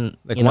fucking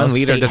like one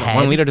leader.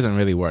 one leader doesn't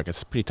really work.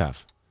 It's pretty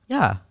tough.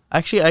 Yeah,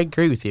 actually, I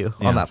agree with you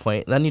Yeah. on that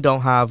point. Then you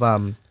don't have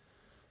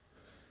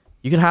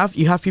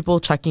you have people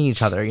checking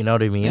each other. You know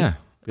what I mean? Yeah.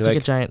 It's like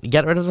a giant.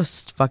 Get rid of the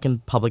fucking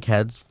public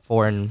heads,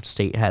 foreign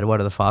state head,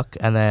 whatever the fuck,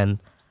 and then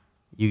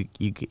you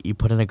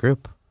put in a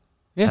group.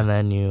 Yeah. And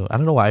then I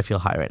don't know why I feel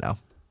high right now.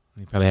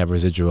 You probably have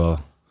residual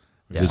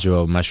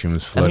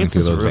mushrooms floating it's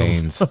through this those room.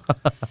 veins.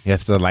 Yeah,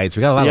 the lights.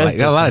 We got a lot. You Of guys light. We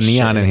got a did lot of some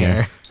neon shit in in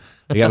here.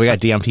 we got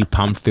DMT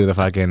pumped through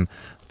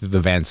the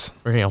vents.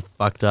 We're getting all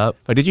fucked up.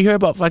 But did you hear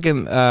about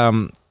fucking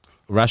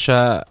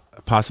Russia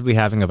possibly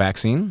having a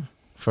vaccine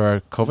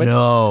for COVID?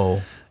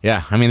 No.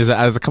 Yeah, I mean,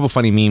 there's a couple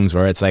funny memes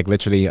where it's like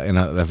literally in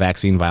a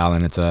vaccine vial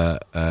and it's a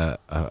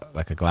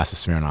like a glass of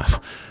Smirnoff.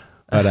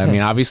 But I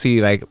mean, obviously,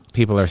 like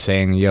people are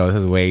saying, "Yo, this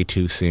is way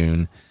too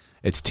soon.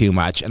 It's too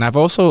much." And I've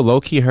also low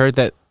key heard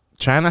that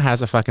China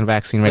has a fucking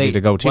vaccine ready Wait,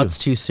 to go too. What's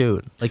too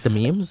soon? Like the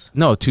memes?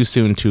 No, too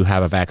soon to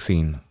have a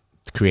vaccine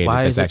created.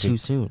 Why That's is it actually- too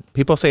soon?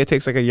 People say it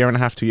takes like a year and a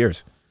half, 2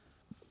 years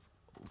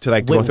to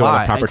like go through all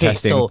the proper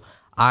testing. So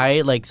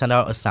I like sent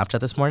out a Snapchat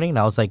this morning and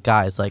I was like,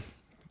 guys, like,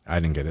 I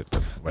didn't get it.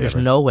 But there's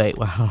whatever. no way.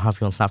 Well, I don't have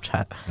you on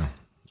Snapchat.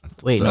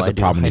 Wait, So no, that's I a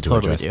do. problem we I need to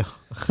totally address.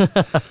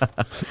 do.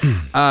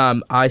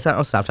 I sent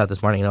out a Snapchat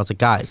this morning and I was like,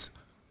 guys,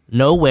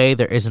 no way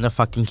there isn't a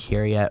fucking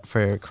cure yet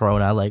for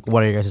Corona. Like,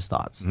 what are your guys'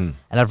 thoughts? Mm-hmm.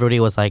 And everybody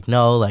was like,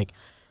 no, like,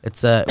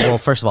 it's a, well,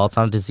 first of all, it's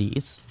not a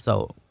disease.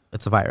 So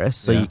it's a virus.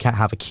 So Yeah. you can't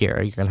have a cure.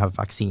 You're going to have a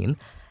vaccine.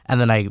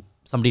 And then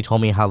somebody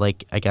told me how,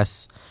 like, I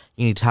guess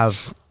you need to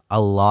have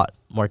a lot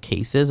more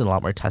cases and a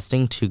lot more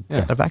testing to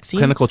get a vaccine.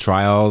 Clinical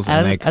trials And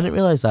and I like didn't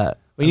realize that.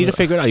 we need to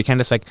figure it out. You can't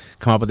just like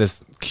come up with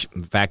this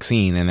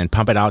vaccine and then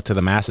pump it out to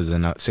the masses,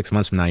 and 6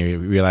 months from now you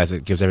realize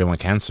it gives everyone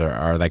cancer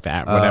or like the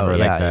whatever,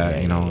 like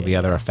the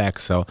other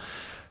effects. So,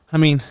 I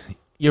mean,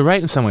 you're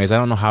right in some ways. I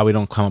don't know how we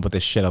don't come up with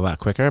this shit a lot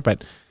quicker,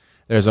 but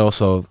there's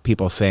also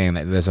people saying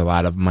that there's a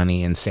lot of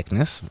money in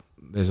sickness.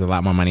 There's a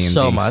lot more money in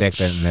So being much. sick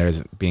than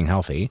there's being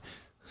healthy.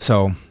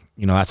 So,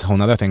 you know, that's a whole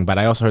nother thing. But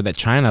I also heard that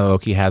China,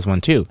 low-key, has one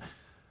too.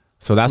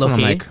 So that's when I'm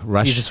Low-key? like,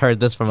 Russia. You just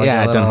heard this from like Yeah,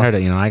 a I little, done heard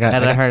it. You know, I got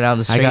I heard it down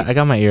the street. I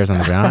got my ears on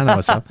the ground. I know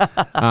what's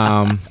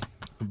up.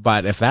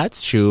 But if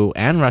that's true,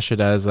 and Russia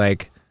does,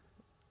 like,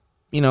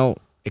 you know,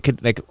 it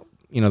could, like,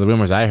 you know, the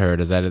rumors I heard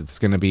is that it's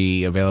going to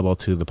be available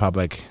to the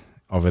public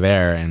over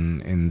there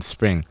in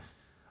spring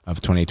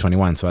of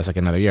 2021. So that's like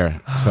another year.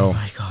 So, Oh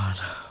my God.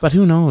 but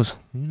who knows?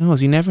 Who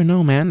knows? You never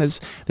know, man. There's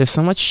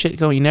so much shit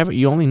going.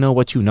 You only know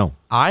what you know.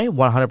 I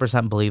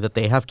 100% believe that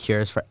they have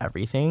cures for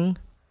everything.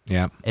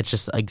 Yeah. It's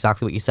just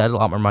exactly what you said. A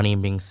lot more money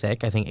in being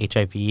sick. I think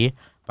HIV,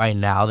 by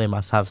now, they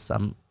must have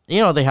some, you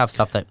know, they have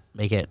stuff that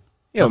make it.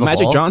 Yeah, livable.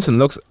 Magic Johnson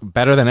looks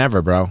better than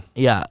ever, bro.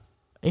 Yeah.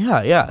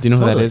 Yeah, yeah. Do you know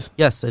who that totally. is?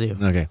 Yes, I do.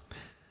 Okay.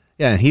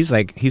 Yeah, and he's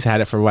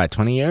had it for what,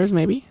 20 years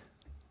maybe?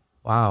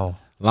 Wow.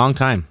 Long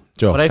time.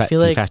 Joe, But I feel can you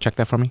like- fact check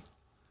that for me?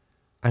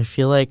 I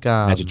feel like,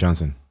 Magic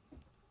Johnson.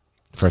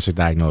 First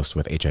diagnosed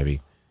with HIV.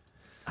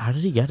 how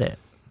did he get it?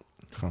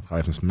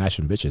 Probably from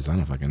smashing bitches. I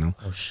don't fucking know.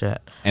 Oh,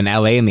 shit. In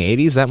LA in the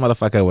 80s, that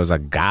motherfucker was a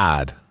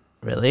god.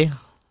 Really?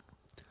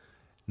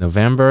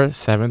 November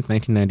 7th,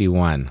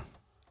 1991.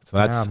 So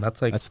Damn,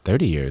 that's like- that's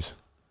 30 years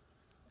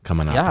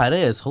coming up. Yeah, it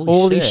is.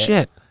 Holy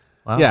shit.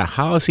 Wow. Yeah,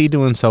 how is he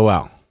doing so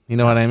well? You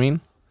know what I mean?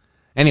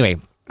 Anyway,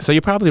 so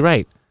you're probably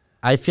right.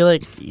 I feel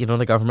like, you know,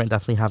 the government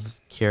definitely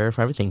has cure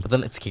for everything. But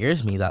then it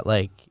scares me that,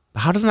 like,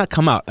 How doesn't that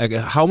come out? Like,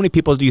 how many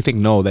people do you think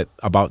know that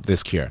about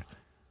this cure?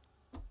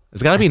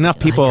 There's got to be enough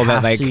people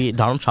that like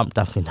Donald Trump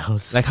definitely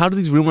knows. how do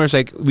these rumors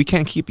like you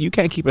can't keep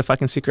a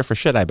fucking secret for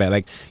shit? I bet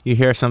like you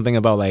hear something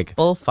about like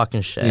bull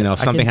fucking shit. you know I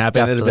something can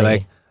happened, it'll be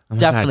like oh my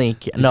definitely. God,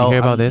 did no, you hear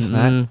about this and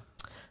that?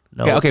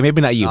 No. Okay,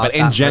 maybe not you, Not but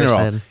in that general,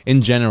 person.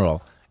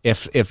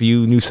 if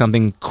you knew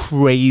something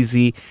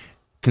crazy,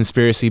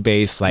 conspiracy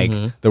based, like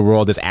the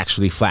world is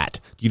actually flat,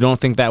 you don't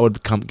think that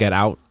would get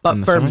out? But in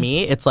the for summer?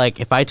 me, it's like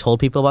if I told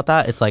people about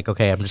that, it's like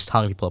okay, I'm just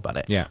telling people about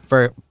it. Yeah.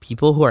 For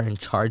people who are in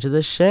charge of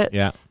this shit,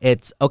 Yeah.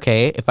 it's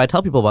okay. If I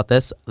tell people about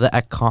this, the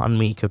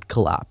economy could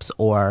collapse,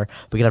 or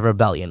we could have a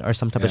rebellion, or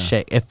some type of Yeah.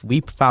 shit. If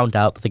we found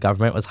out that the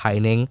government was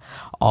hiding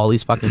all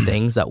these fucking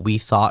things that we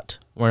thought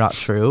were not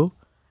true,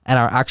 and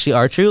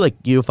are true, like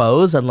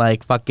UFOs and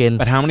like fucking.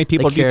 But how many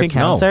people the do you cure think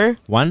of cancer? know?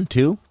 1,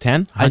 2,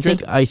 10,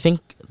 100? I think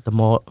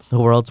the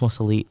world's most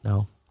elite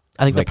know.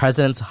 I think Like- the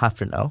presidents have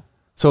to know.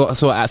 So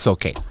that's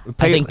okay.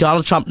 I think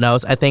Donald Trump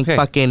knows. I think Okay.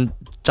 fucking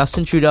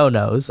Justin Trudeau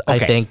knows. I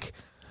Okay. think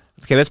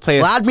Okay, let's play.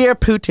 Vladimir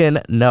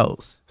Putin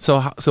knows.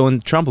 So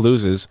when Trump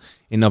loses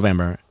in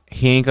November,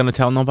 he ain't gonna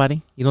tell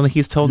nobody. You don't think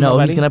he's told No,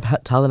 nobody? he's gonna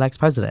tell the next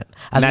president.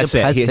 I And think that's the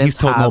it. He's presidents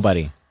told have-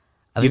 nobody.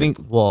 I You think,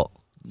 think well,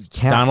 you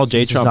can't. Donald J.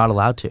 He's just Trump- not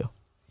allowed to.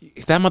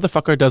 that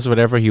motherfucker does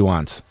whatever he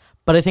wants.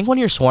 But I think when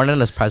you're sworn in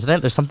as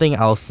president, there's something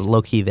else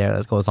low key there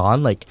that goes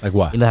on. Like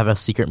what? You know, have a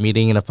secret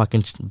meeting in a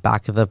fucking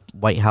back of the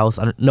White House.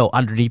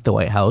 Underneath the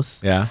White House.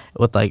 Yeah.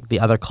 With like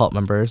the other cult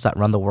members that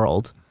run the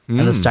world and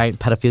this giant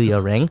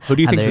pedophilia ring. Who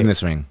do you think's in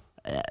this ring?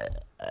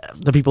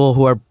 The people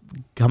who are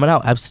coming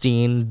out.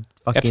 Epstein.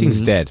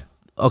 Epstein's dead.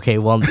 Okay,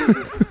 well,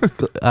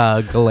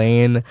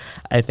 Ghislaine.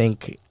 I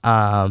think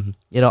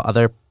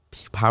other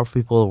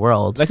powerful people in the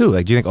world. Like who?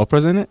 Like, do you think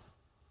Oprah's in it?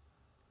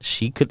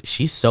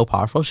 She's so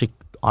powerful. She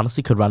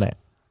honestly could run it.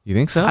 You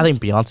think so? I think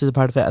Beyonce's a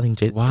part of it. I think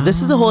Wow.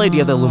 This is the whole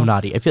idea of the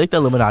Illuminati. I feel like the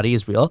Illuminati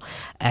is real,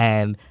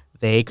 and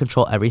they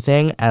control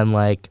everything. And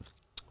like,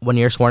 when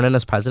you're sworn in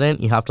as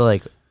president, you have to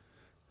like,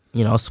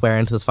 swear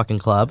into this fucking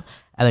club,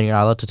 and then you're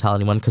not allowed to tell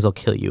anyone because they'll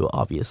kill you,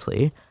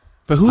 obviously.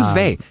 But who's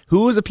they?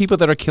 Who is the people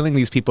that are killing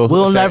these people?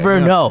 We'll never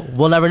know.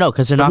 We'll never know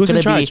because they're not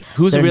going to be.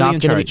 Who's they're really not in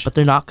gonna charge? But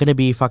they're not going to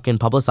be fucking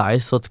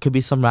publicized. So it could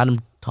be some random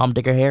Tom,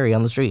 Dick, or Harry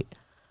on the street.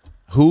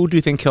 Who do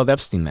you think killed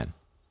Epstein then?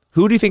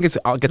 Who do you think gets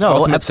No,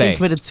 ultimate Epstein say?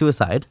 committed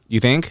suicide. You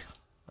think?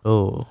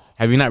 Oh.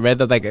 Have you not read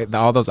that? Like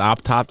all those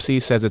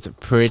autopsies says it's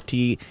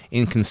pretty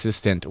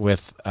inconsistent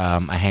with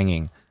a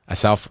hanging, a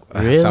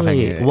Really?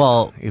 self-hanging.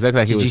 Well, he looked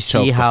like he did was you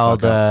choked see how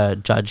fuck up.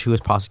 the judge who was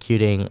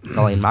prosecuting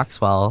Ghislaine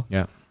Maxwell?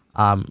 Yeah,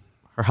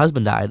 Her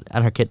husband died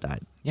and her kid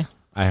died, yeah.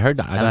 I heard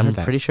that. and I'm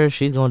pretty sure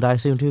she's going to die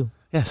soon too.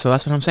 Yeah, so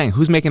that's what I'm saying.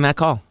 Who's making that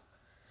call?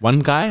 One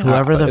guy?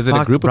 Whoever the is fuck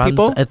it a group runs, of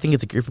people? I think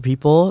it's a group of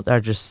people that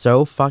are just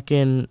so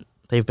fucking.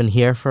 They've been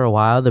here for a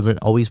while. They've been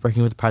always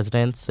working with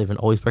presidents. They've been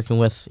always working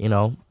with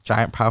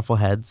giant powerful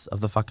heads of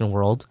the fucking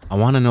world. I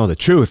want to know the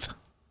truth.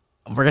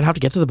 We're gonna have to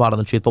get to the bottom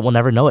of the truth, but we'll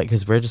never know it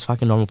because we're just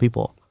fucking normal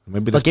people.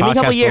 Maybe But this give me a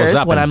couple podcast years blows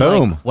up when and I'm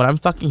boom. like, when I'm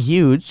fucking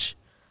huge,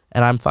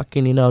 and I'm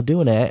fucking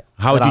doing it.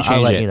 How would then you change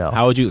I'll let it? you know.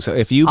 How would you? So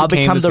if you I'll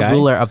became become this the guy,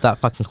 ruler of that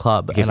fucking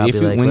club, and I'll be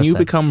like, when you listen,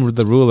 become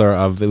the ruler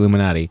of the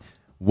Illuminati,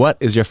 what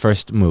is your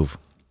first move?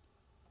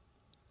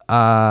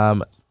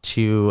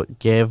 to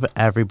give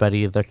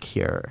everybody the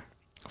cure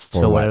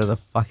For to what? whatever the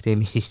fuck they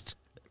need.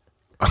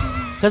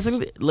 Because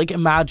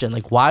imagine,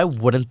 why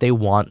wouldn't they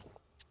want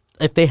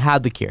if they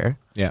had the cure?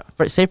 Yeah.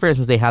 Say for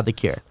instance, they had the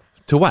cure.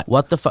 To what?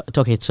 What the fuck?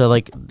 Okay, so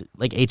like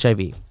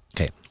HIV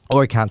Okay.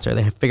 or cancer,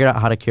 they have figured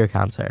out how to cure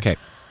cancer. Okay.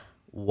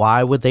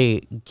 Why would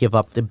they give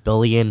up the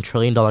 $1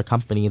 trillion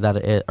company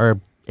or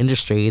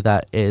industry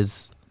that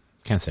is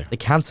Cancer. the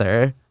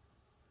cancer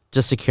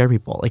just to cure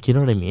people? You know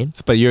what I mean?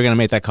 But you're gonna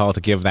make that call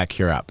to give that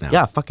cure up now.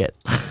 Yeah, fuck it.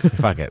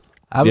 Fuck it.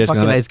 I'm You're a just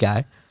fucking gonna nice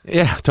guy.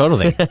 Yeah,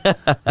 totally.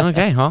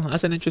 Okay, well,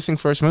 that's an interesting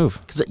first move.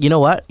 Because you know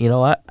what?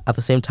 At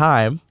the same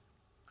time,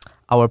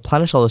 I'll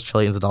replenish all those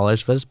trillions of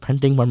dollars by just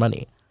printing more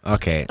money.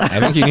 Okay, I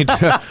think you need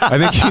to. I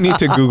think you need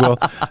to Google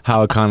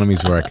how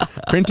economies work.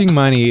 Printing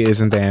money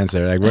isn't the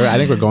answer. I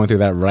think we're going through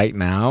that right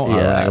now.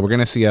 Yeah. We're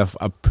gonna see a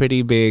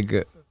pretty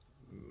big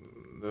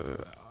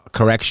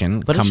correction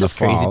But come it's the just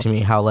fall. crazy to me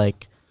how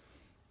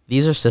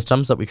these are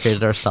systems that we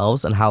created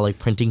ourselves, and how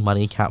printing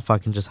money can't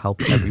fucking just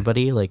help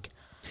everybody.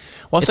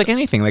 Well, it's like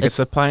anything. It's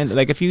applying.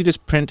 If you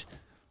just print,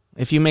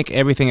 if you make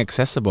everything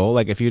accessible,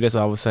 if you just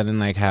all of a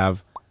sudden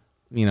have,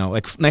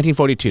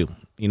 1942,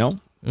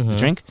 the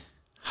drink.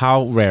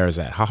 How rare is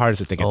that? How hard is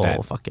it to get that?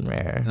 Oh, fucking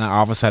rare. And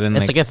all of a sudden,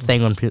 It's like a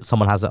thing when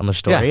someone has it on their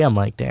story. Yeah. I'm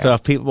like, damn. So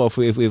if people,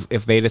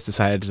 if they just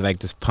decided to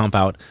just pump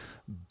out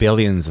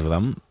billions of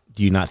them,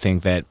 do you not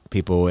think that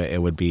people, it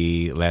would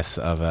be less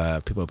of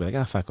a, people would be like,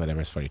 oh fuck,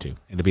 whatever, it's 42.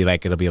 It'll be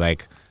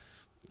like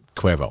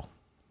Cuervo,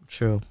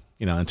 True.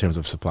 in terms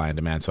of supply and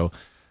demand. So,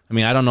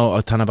 I don't know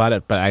a ton about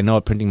it, but I know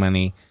printing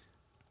money,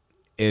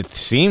 it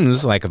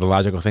seems like the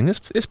logical thing.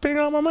 It's printing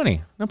a lot more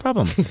money, no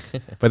problem.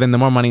 But then the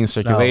more money in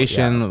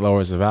circulation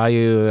lowers the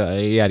value,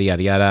 yada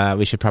yada yada.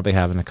 We should probably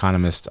have an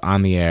economist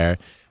on the air,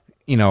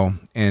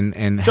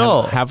 and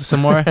have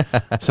some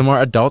more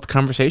adult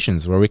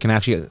conversations where we can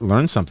actually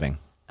learn something.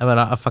 Am I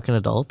not a fucking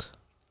adult?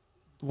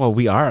 Well,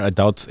 we are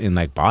adults in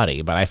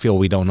body, but I feel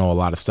we don't know a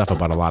lot of stuff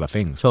about a lot of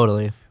things.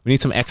 Totally. We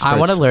need some experts. I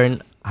want to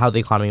learn how the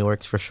economy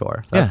works for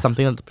sure. That's Yeah.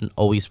 something that's been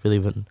always really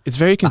been It's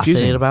very confusing.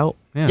 fascinated about.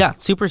 Yeah. Yeah,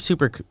 super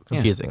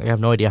confusing. I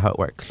have no idea how it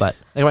works, but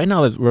Right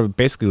now, we're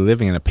basically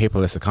living in a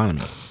paperless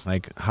economy.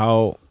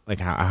 How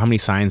many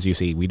signs do you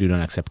see? We do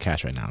not accept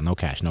cash right now. No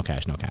cash, no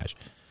cash, no cash.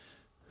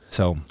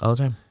 So all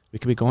the time. we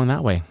could be going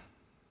that way.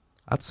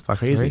 That's fucking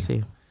Crazy.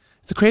 crazy.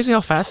 It's crazy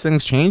how fast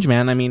things change,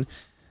 man.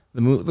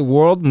 The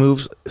world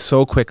moves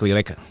so quickly.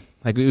 Like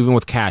even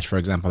with cash, for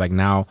example.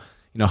 Now,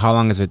 how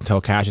long is it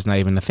until cash is not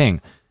even a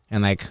thing?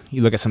 And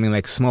you look at something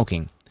like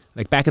smoking.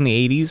 Back in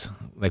the 80s,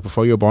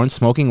 before you were born,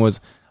 smoking was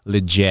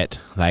legit.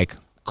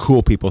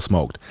 Cool people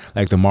smoked.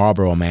 The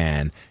Marlboro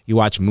Man. You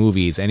watch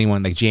movies.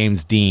 Anyone like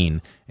James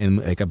Dean and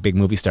a big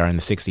movie star in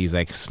the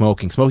 60s,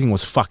 smoking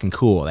was fucking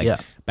cool. Yeah.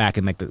 Back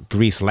in the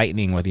Grease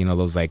Lightning with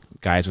those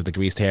guys with the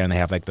greased hair and they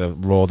have the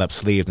rolled up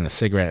sleeves and a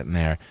cigarette in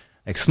there.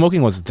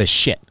 Smoking was the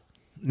shit.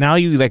 Now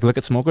you look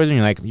at smokers and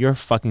you're you're a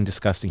fucking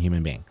disgusting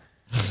human being.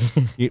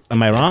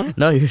 Am I wrong?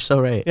 No, you're so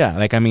right.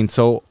 Yeah.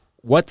 So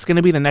what's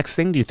gonna be the next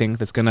thing? Do you think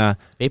that's gonna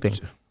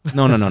Vaping.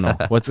 No.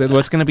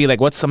 What's gonna be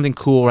what's something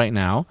cool right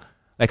now?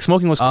 Like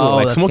smoking was cool. Oh,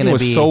 Like that's smoking gonna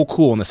was be- so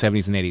cool in the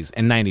 70s and 80s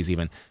and 90s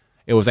even.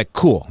 It was like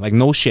cool, like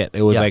no shit.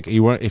 It was Yeah. like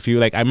you weren't. If you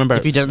like, I remember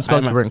If you didn't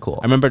smoke, you weren't cool.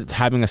 I remember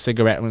having a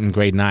cigarette in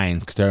grade 9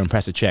 to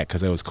impress a chick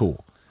because it was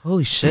cool.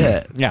 Holy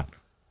shit. Yeah,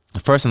 the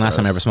first and last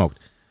time I ever smoked.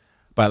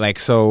 But like,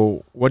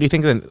 so what do you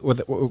think?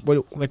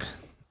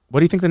 What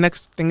do you think the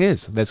next thing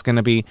is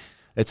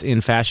that's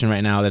in fashion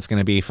right now? That's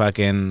gonna be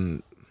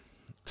fucking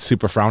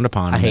super frowned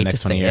upon I in the hate to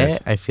next 20 say years.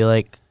 it. I feel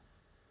like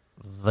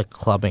the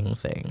clubbing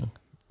thing.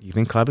 You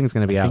think clubbing is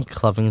gonna be I out? think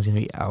clubbing is gonna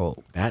be out.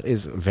 That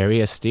is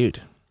very astute.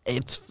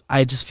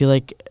 I just feel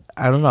like,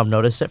 I don't know, I've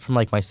noticed it from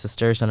like my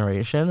sister's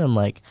generation and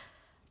like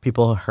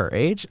people her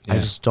age. I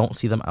Yeah. just don't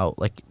see them out.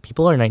 Like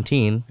people are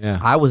 19. Yeah.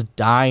 I was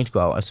dying to go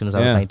out as soon as I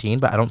was Yeah. 19,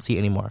 but I don't see it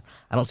anymore.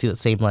 I don't see that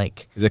same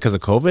like, Is it because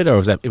of COVID or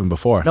was that even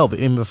before? no, but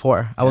even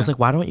before I was Yeah. like,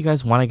 why don't you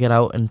guys want to get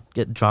out and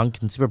get drunk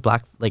and super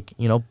black, like,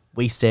 you know,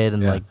 wasted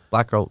and Yeah. like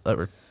black girl,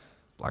 or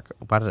black girl,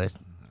 why did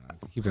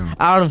Keep them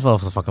I don't know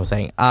what the fuck I'm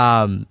saying.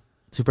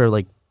 Super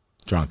like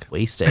drunk.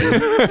 wasted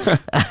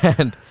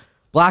and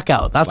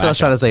blackout. That's what I was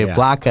trying to say. Yeah.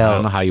 Blackout. I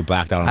don't know how you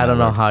blacked out on I that don't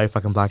know word. how I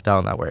fucking blacked out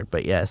on that word,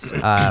 but yes.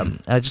 And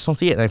I just don't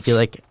see it. And I feel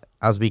like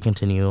as we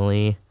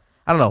continually,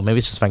 I don't know, maybe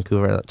it's just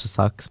Vancouver that just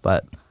sucks,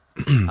 but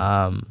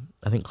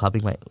I think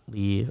clubbing might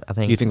leave. I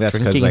think, Do you think that's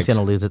 'cause, drinking like, is going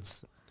to lose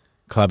its.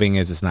 Clubbing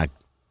is just not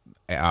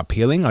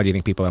appealing, or do you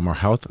think people are more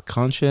health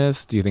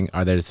conscious? Do you think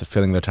are they just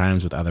filling their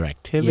times with other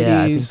activities?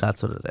 Yeah, I think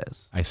that's what it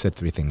is. I said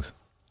 3 things.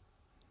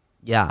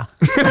 Yeah.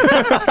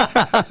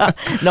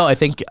 No, I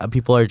think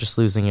people are just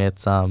losing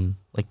its,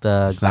 like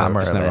the It's not,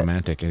 glamour it's of not it.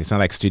 romantic, and it's not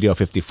like Studio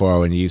 54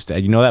 when you used to.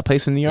 You know that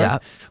place in New York Yeah.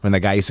 when the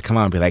guy used to come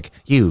out and be like,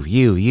 you,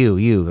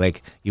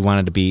 like you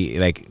wanted to be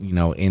like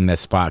in that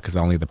spot because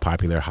only the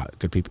popular, hot,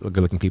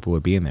 good-looking people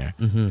would be in there.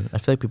 I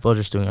feel like people are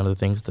just doing other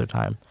things with their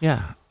time.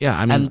 Yeah, yeah.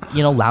 I mean,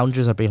 And,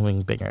 lounges are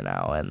becoming bigger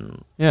now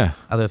and yeah,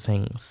 other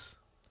things.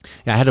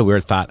 yeah. I had a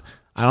weird thought.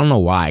 I don't know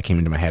why it came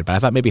into my head, but I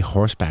thought maybe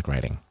horseback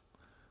riding.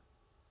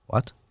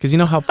 What? Because you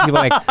know how people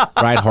like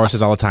ride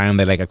horses all the time?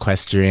 They like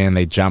equestrian,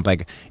 they jump.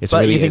 Like it's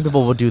But really. you think it's-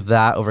 people will do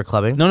that over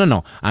clubbing?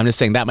 No. I'm just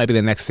saying that might be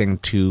the next thing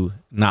to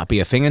not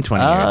be a thing in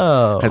 20 years.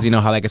 Oh. Because you know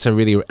how like it's a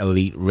really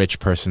elite, rich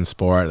person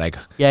sport. Like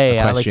Yeah,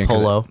 like equestrian, 'cause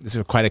polo. It's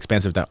quite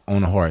expensive to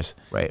own a horse,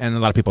 Right. And a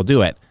lot of people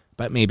do it.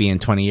 But maybe in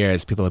 20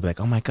 years, people will be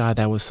like, "Oh my god,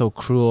 that was so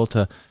cruel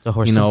to The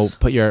horses.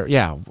 put your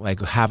like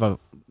have a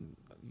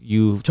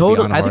you to be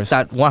Totally. on a I think horse."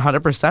 that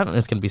 100%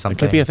 is going to be something. It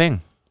could be a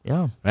thing,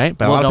 Yeah. right?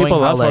 But Well, a lot of people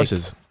knowing how, love like-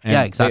 horses.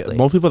 Yeah, exactly.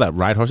 Most people that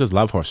ride horses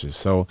love horses.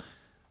 So,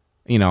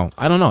 I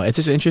don't know. It's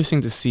just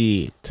interesting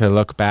to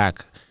look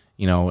back,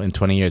 in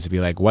 20 years to be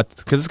like, what?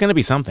 Because it's going to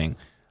be something.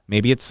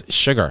 Maybe it's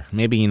sugar.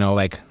 Maybe,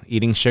 like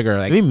eating sugar.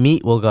 Like Maybe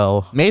meat will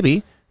go.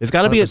 maybe. It's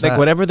got to be like 100%.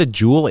 whatever the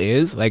jewel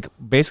is. Like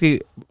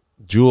basically,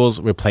 jewels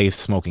replace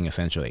smoking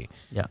essentially.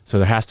 Yeah. So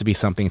there has to be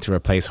something to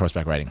replace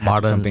horseback riding. Has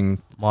to be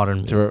something Modern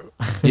meat.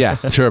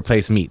 to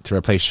replace meat, to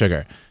replace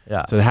sugar.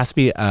 Yeah. So there has to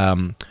be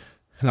an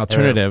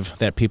alternative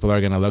that people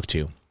are going to look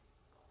to.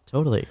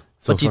 Totally.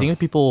 So But do you for- think that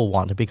people will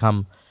want to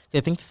become? I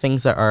think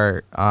things that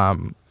are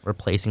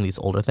replacing these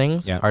older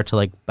things Yeah. are to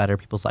like better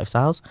people's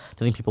lifestyles. Do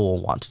you think people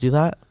will want to do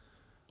that?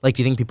 Like,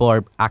 do you think people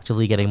are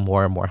actively getting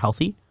more and more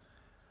healthy,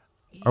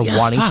 or Yeah,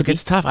 wanting to fuck, be?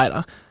 It's tough.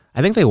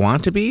 I think they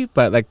want to be,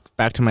 but like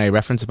back to my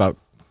reference about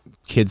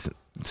kids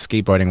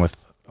skateboarding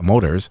with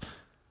motors,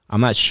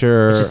 I'm not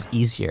sure It's just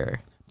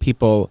easier.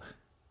 people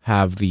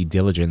have the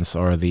diligence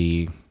or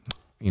the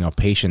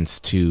patience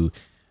to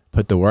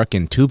put the work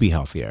in to be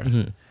healthier.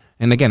 Mm-hmm.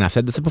 And again, I've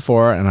said this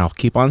before, and I'll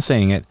keep on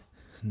saying it.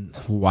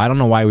 I don't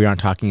know why we aren't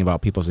talking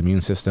about people's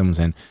immune systems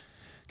and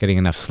getting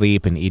enough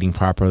sleep and eating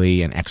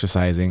properly and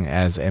exercising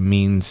as a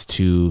means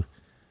to,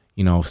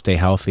 stay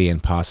healthy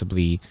and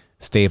possibly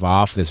stave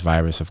off this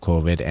virus of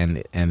COVID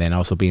and then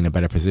also be in a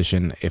better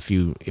position if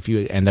you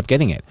end up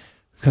getting it.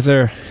 Because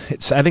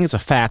I think it's a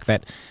fact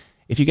that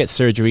if you get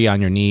surgery on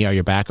your knee or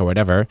your back or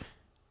whatever,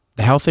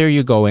 the healthier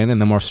you go in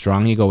and the more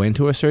strong you go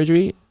into a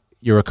surgery,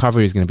 your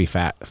recovery is going to be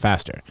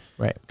faster.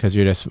 Right. Because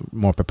you're just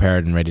more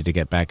prepared and ready to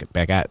get back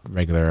at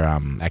regular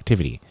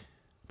activity.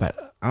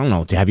 But I don't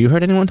know. Have you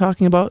heard anyone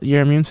talking about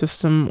your immune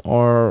system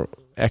or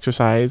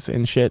exercise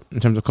and shit in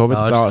terms of COVID?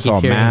 No, It's just all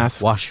keep hearing,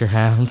 masks. Wash your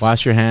hands.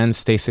 Wash your hands.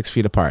 Stay 6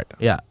 feet apart.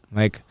 Yeah.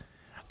 Like,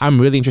 I'm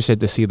really interested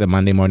to see the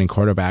Monday morning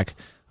quarterback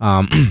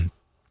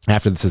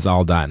after this is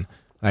all done.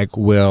 Like,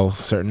 will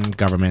certain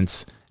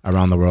governments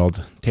around the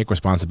world take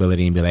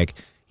responsibility and be like,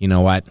 you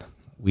know what?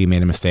 We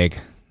made a mistake.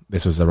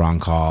 This was the wrong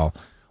call.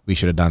 We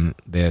should have done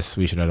this.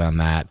 We should have done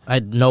that.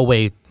 No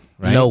way.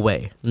 Right? No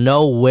way.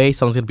 No way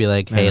someone's going to be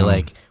like, I hey, know.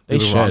 like, They we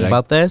were should, wrong like-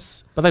 about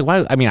this. But like,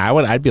 why? I mean,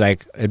 I'd be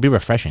like, it'd be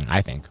refreshing,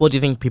 I think. Well, do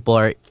you think people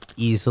are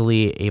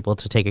easily able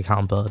to take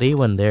accountability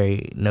when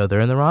they know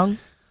they're in the wrong?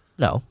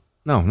 No.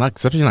 No, not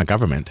especially not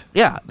government.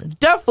 Yeah,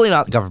 definitely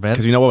not the government.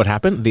 Because you know what would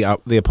happen?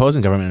 The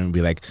opposing government would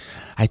be like,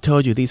 I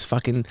told you, these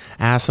fucking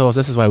assholes.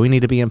 This is why we need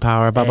to be in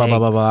power. Blah blah blah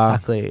blah blah.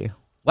 Exactly.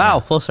 Wow,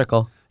 full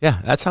circle.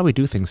 Yeah, that's how we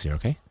do things here.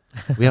 Okay,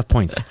 we have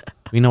points.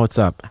 We know what's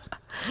up.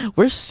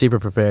 We're super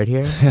prepared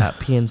here at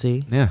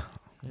PNC. Yeah,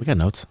 we got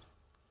notes.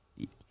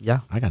 Yeah.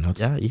 I got notes.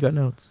 Yeah, you got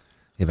notes.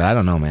 Yeah, but I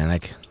don't know, man.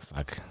 Like,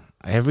 fuck.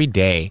 Every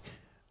day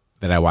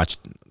that I watch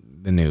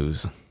the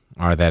news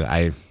or that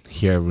I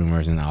hear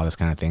rumors and all this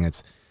kind of thing,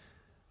 it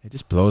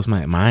just blows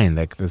my mind.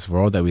 Like, this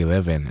world that we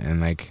live in, and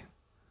like,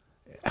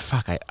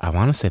 fuck. I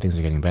want to say things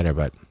are getting better,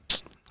 but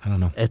I don't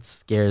know. It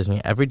scares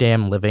me every day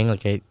I'm living.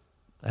 Like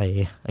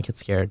I get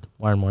scared,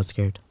 more and more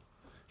scared.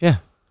 Yeah,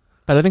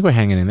 but I think we're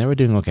hanging in there. We're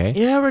doing okay.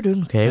 Yeah, we're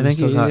doing okay. I think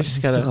you we just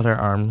still gotta- got our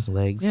arms,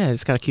 legs. Yeah,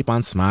 just gotta keep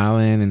on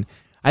smiling, and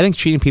I think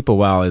treating people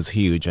well is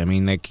huge. I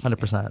mean, like,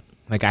 100%.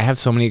 like I have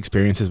so many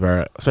experiences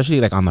where,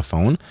 especially like on the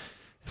phone,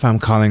 if I'm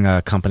calling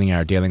a company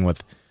or dealing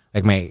with,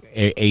 like my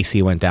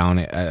AC went down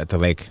at the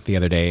lake the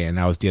other day, and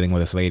I was dealing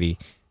with this lady.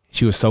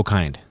 She was so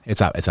kind.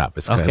 It's up. It's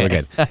good. Okay. We're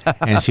good.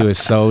 And she was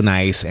so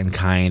nice and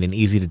kind and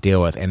easy to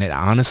deal with, and it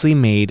honestly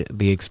made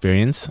the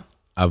experience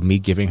of me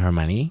giving her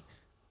money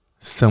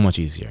so much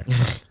easier.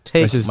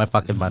 Take Versus- my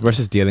fucking money.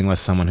 Versus dealing with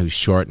someone who's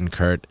short and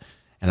curt,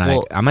 and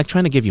Well- I'm like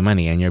trying to give you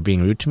money, and you're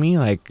being rude to me.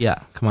 Like, Yeah.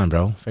 come on,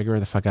 bro, figure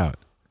the fuck out.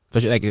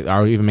 Especially like,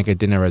 or even make a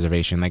dinner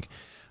reservation, like,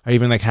 or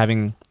even like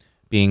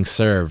being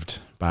served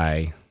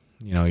by,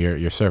 you know,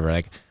 your server.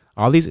 Like,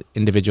 all these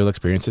individual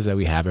experiences that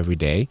we have every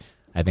day,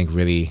 I think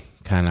really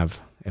kind of,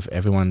 if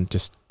everyone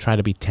just try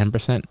to be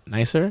 10%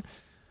 nicer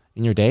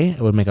in your day, it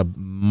would make a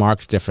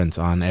marked difference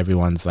on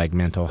everyone's like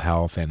mental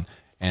health and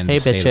Hey, the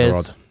state of the bitches.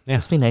 world. Yeah,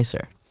 Let's be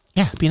nicer.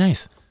 yeah, be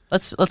nice.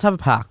 Let's have a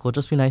pack. We'll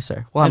just be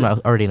nicer. Well, I'm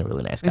already a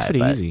really nice guy. It's pretty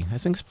but easy. I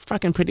think it's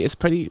fucking pretty. It's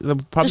pretty.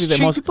 Probably Just the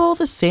treat most. people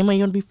the same way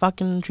you want to be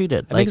fucking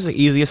treated. I think it's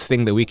the easiest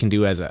thing that we can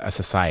do as a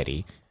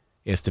society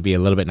is to be a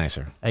little bit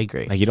nicer. I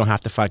agree. Like, you don't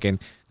have to fucking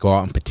go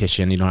out and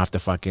petition. You don't have to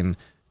fucking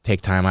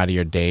take time out of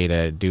your day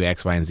to do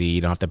X, Y, and Z.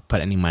 You don't have to put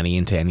any money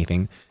into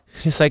anything.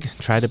 Just like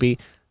try to be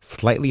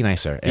slightly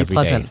nicer Be every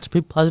day. pleasant.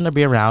 Be pleasant to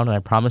be around, and I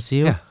promise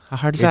you, Yeah, how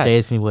hard is your that? day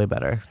is gonna be way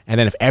better. And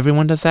then if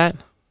everyone does that,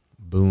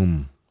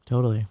 boom,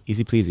 Totally.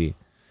 easy peasy.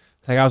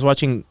 Like, I was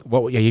watching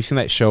you've seen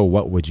that show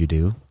What Would You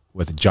Do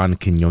with John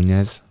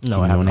Quinones?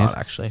 No, I have Quinones? not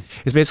actually.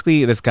 It's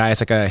basically this guy. It's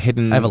like a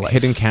hidden I have a life.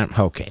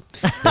 Okay,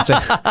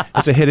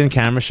 it's a hidden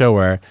camera show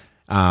where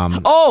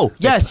Oh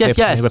yes, they yes,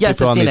 yes, put yes.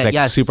 people I've in seen these it. like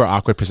Yes. super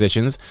awkward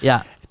positions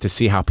Yeah. to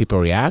see how people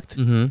react.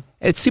 Mm-hmm.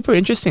 It's super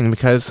interesting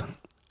because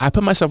I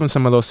put myself in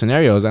some of those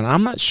scenarios, and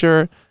I'm not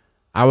sure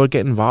I would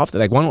get involved.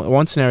 Like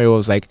one scenario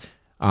was like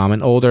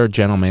an older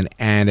gentleman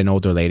and an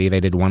older lady. They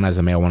did one as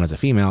a male, one as a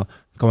female,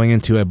 going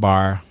into a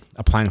bar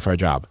applying for a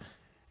job.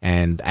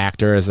 And the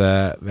actor is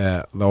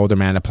the older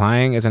man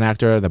applying is an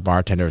actor. The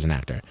bartender is an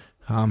actor.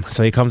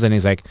 So he comes in,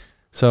 he's like,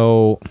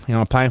 so, you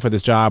know, applying for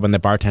this job, and the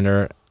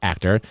bartender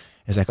actor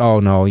is like, oh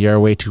no, you're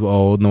way too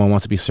old. No one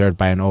wants to be served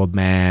by an old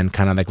man,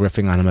 kind of like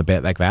riffing on him a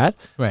bit like that.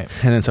 Right.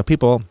 And then so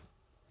people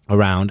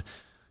around,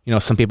 you know,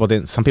 some people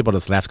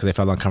just left because they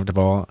felt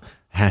uncomfortable.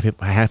 A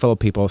handful of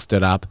people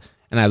stood up,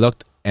 and I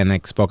looked and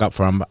like spoke up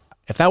for him.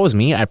 If that was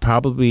me, I'd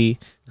probably,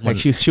 like,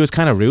 she was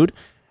kind of rude.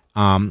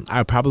 I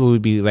would probably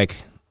be like,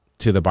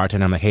 to the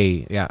bartender, I'm like,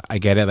 hey, yeah, I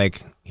get it.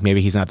 Like, maybe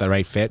he's not the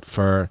right fit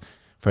for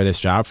this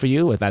job for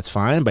you. That's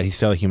fine, but he's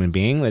still a human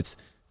being. Let's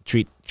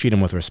treat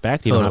him with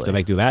respect. You don't have to Totally.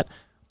 like do that.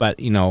 But,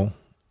 you know,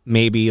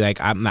 maybe like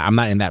I'm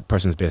not in that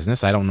person's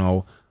business. I don't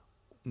know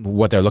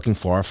what they're looking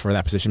for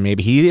that position.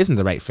 Maybe he isn't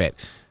the right fit.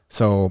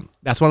 So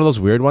that's one of those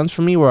weird ones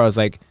for me where I was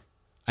like,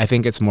 I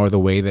think it's more the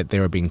way that they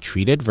were being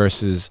treated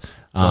versus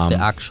the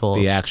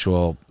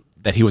actual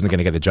that he wasn't going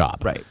to get a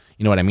job. Right.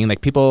 You know what I mean? Like,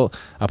 people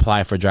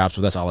apply for jobs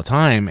with us all the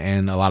time,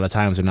 and a lot of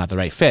times they're not the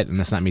right fit. And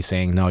that's not me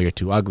saying, no, you're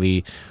too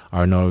ugly,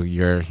 or no,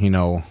 you're, you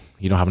know,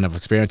 you don't have enough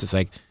experience. It's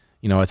like,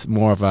 you know, it's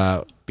more of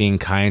a being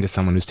kind to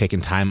someone who's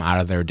taken time out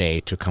of their day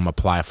to come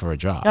apply for a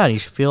job. Yeah, you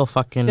should feel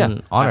fucking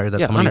honored that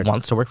Yeah, somebody honored.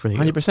 wants to work for you.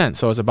 100%.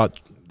 So it's about,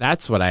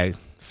 that's what I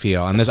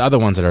feel. And there's other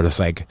ones that are just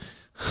like,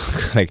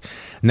 like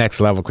next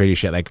level crazy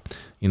shit. Like,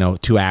 you know,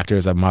 two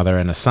actors, a mother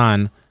and a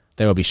son,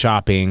 they will be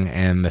shopping,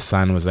 and the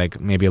son was like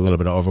maybe a little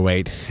bit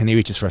overweight, and he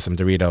reaches for some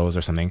Doritos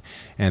or something,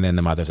 and then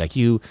the mother's like,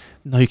 you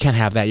can't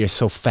have that, you're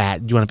so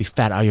fat, you want to be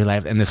fat all your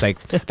life. And it's like,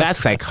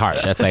 that's like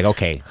harsh. That's like,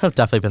 okay. I've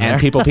definitely been there.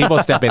 And people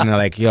step in and they're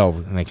like, yo,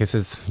 like, this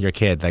is your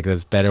kid, like,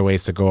 there's better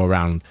ways to go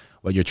around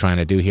what you're trying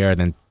to do here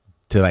than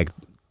to like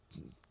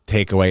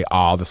take away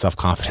all the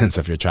self-confidence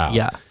of your child.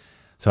 Yeah.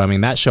 So I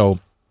mean, that show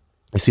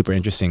is super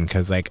interesting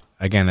because, like,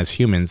 again, as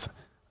humans,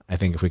 I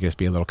think if we could just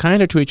be a little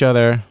kinder to each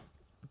other,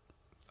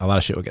 a lot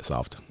of shit would get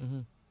solved. Mm-hmm.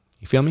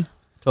 You feel me?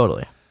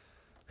 Totally.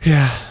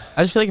 Yeah.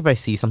 I just feel like if I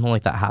see something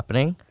like that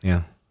happening,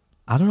 Yeah.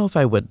 I don't know if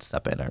I would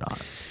step in or not.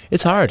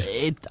 It's hard.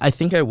 I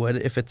think I would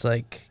if it's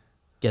like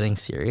getting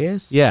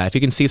serious. Yeah. If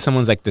you can see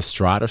someone's like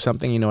distraught or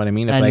something, you know what I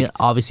mean? If, And like,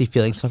 obviously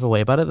feeling some type of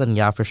way about it, then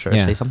yeah, for sure,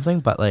 Yeah. say something.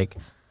 But like,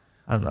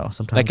 I don't know.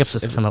 Sometimes Like, it's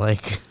just kind of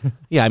like,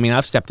 yeah, I mean,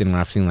 I've stepped in where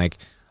I've seen like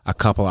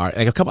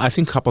I've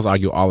seen couples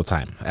argue all the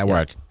time at Yeah.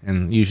 work,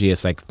 and usually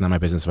it's like not my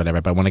business,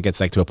 whatever. But when it gets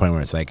like to a point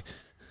where it's like,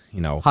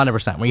 you know,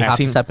 100%, where you I've have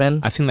seen- to step in.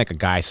 I've seen like a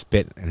guy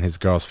spit in his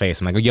girl's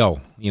face. I'm like,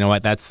 yo, you know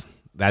what? That's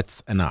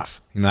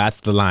enough. You know, that's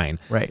the line.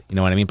 Right. You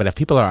know what I mean? But if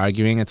people are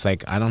arguing, it's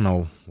like, I don't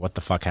know what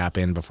the fuck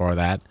happened before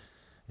that.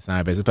 It's not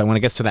my business. But when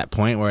it gets to that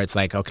point where it's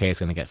like, okay, it's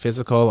going to get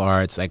physical,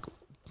 or it's like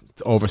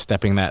it's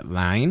overstepping that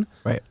line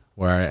Right.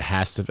 where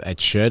it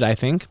should, I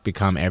think,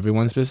 become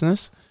everyone's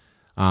business.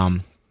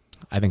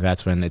 I think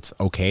that's when it's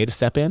okay to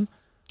step in.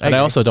 But I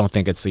also don't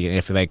think it's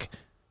if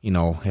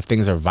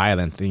things are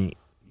violent, then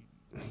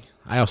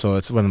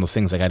it's one of those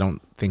things like I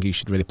don't think you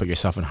should really put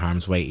yourself in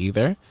harm's way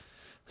either.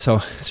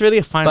 So it's really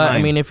a fine line. But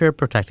I mean, if you're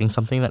protecting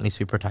something that needs to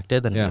be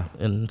protected, then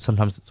and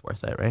sometimes it's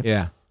worth it, right?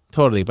 Yeah,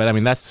 totally. But I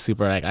mean, that's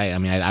super. Like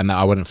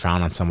I wouldn't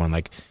frown on someone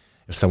like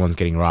if someone's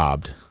getting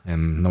robbed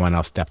and no one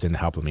else stepped in to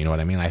help them. You know what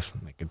I mean?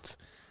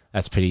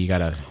 That's pretty. You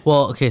gotta.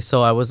 Well, okay.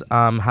 So I was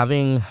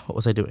what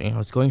was I doing? I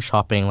was going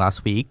shopping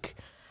last week,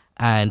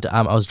 and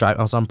I was driving.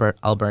 I was on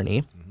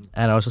Alberni,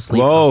 and I was just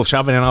leaving. Whoa,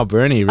 shopping in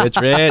Alberni, rich.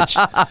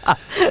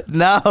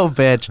 No,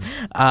 bitch.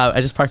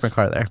 I just parked my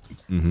car there,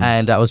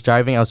 and I was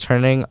driving. I was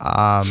turning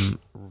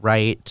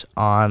right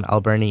on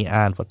Alberni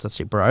and what's that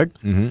street, Burrard,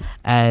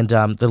 and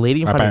the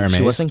lady in front of me,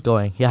 she wasn't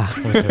going. Yeah,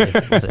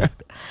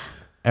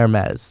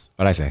 Hermes.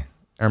 What'd I say?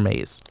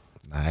 Hermes.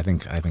 I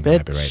think that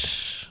might be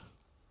right.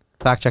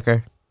 Fact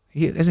checker.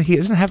 He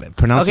doesn't have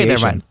pronunciation. Okay,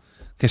 never mind.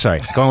 Okay,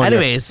 sorry. Go on.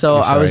 Anyways, so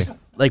I was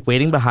like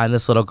waiting behind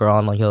this little girl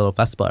on like a little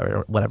Vespa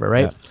or whatever,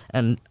 right? Yeah.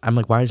 And I'm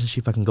like, why isn't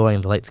she fucking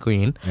going? The light's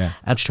green. Yeah.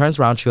 And she turns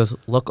around. She goes,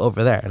 look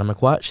over there. And I'm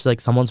like, what? She's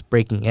like, someone's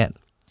breaking in.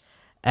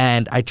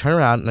 And I turn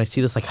around and I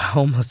see this like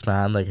homeless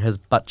man, like his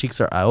butt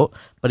cheeks are out,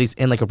 but he's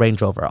in like a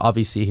Range Rover.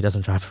 Obviously, he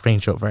doesn't drive a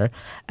Range Rover,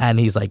 and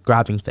he's like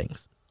grabbing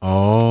things.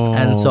 Oh.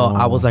 And so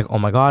I was like, oh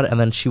my God. And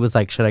then she was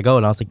like, should I go?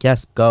 And I was like,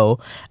 yes, go.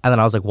 And then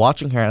I was like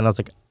watching her, and I was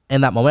like,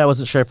 in that moment, I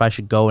wasn't sure if I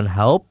should go and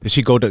help. Did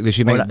she go to? Did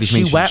she make? Did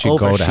she went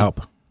over. Go to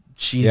help?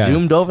 She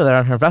zoomed over there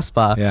on her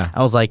Vespa. Yeah.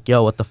 I was like,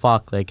 yo, what the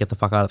fuck? Like, get the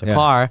fuck out of the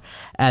car.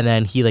 And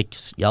then he like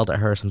yelled at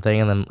her or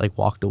something, and then like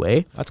walked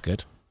away. That's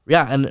good.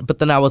 Yeah, but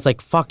then I was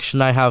like, fuck,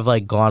 shouldn't I have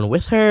like gone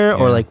with her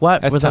or like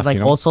what? That's but then tough,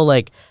 like also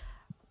like,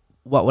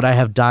 what would I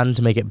have done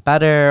to make it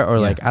better? Or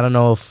like, I don't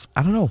know.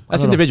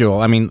 That's individual.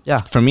 I mean, Yeah.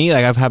 for me,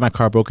 like I've had my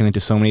car broken into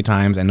so many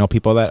times. I know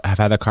people that have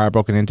had their car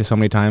broken into so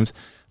many times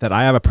that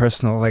I have a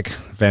personal like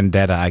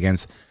vendetta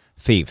against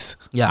thieves.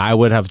 Yeah. I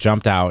would have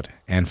jumped out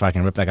and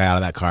fucking ripped that guy out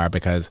of that car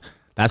because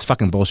that's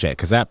fucking bullshit.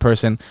 Because that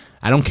person,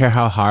 I don't care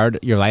how hard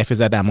your life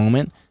is at that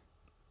moment,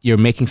 you're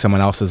making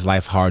someone else's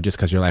life hard just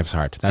because your life's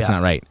hard. That's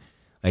not right.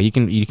 Like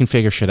you can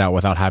figure shit out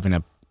without having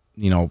to,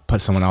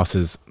 put someone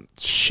else's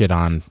shit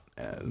on,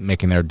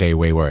 making their day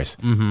way worse.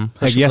 Mm-hmm.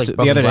 Like the other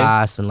day,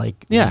 glass and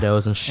like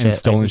windows and shit, and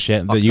stolen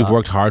shit that you've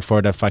worked hard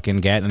for to fucking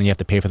get, and you have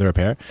to pay for the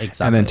repair.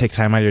 Exactly. And then take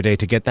time out of your day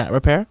to get that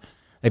repair.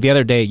 Like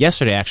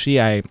yesterday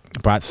actually, I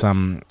brought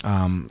some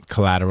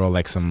collateral,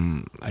 like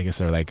some, I guess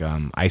they're like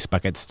ice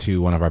buckets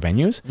to one of our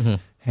venues. Mm-hmm.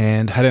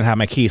 And I didn't have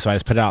my key, so I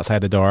just put it outside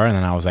the door, and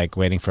then I was like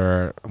waiting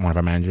for one of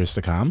our managers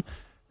to come.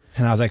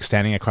 And I was like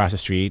standing across the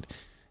street,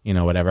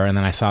 whatever. And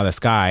then I saw this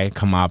guy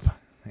come up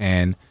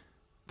and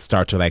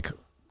start to like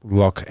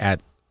look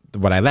at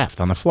what I left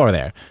on the floor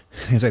there.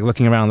 He's like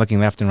looking around, looking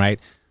left and right.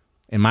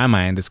 In my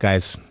mind, this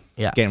guy's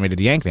getting ready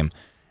to yank them.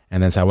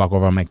 And then so I walk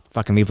over, I'm like,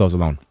 fucking leave those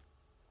alone.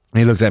 And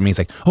he looks at me, he's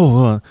like,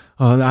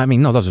 I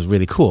mean, no, those are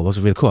really cool. Those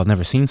are really cool. I've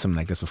never seen something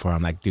like this before.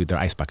 I'm like, dude, they're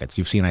ice buckets.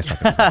 You've seen ice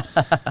buckets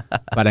before.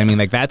 But I mean,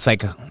 like, that's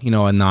like, a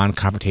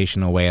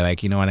non-confrontational way.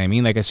 Like, you know what I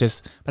mean? Like, it's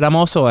just, but I'm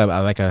also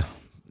like a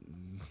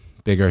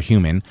bigger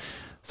human.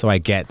 So I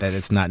get that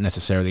it's not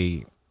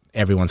necessarily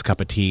everyone's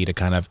cup of tea to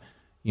kind of,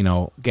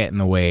 get in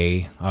the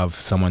way of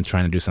someone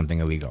trying to do something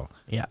illegal.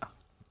 Yeah.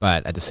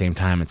 But at the same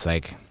time, it's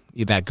like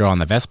that girl on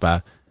the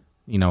Vespa,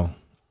 that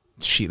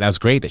was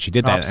great that she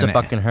did that. Props to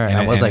fucking her. And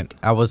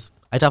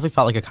I definitely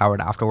felt like a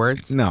coward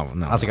afterwards. No.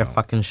 I was like, I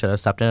fucking should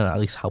have stepped in and at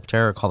least helped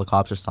her or called the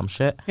cops or some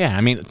shit. Yeah,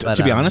 I mean,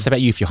 to be honest, I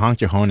bet you if you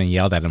honked your horn and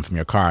yelled at him from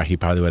your car, he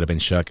probably would have been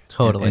shook.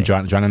 Totally. And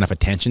drawn enough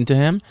attention to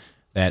him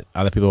that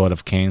other people would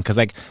have came. Because,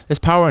 like, there's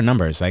power in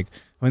numbers. Like,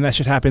 when that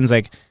shit happens,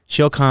 like,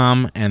 she'll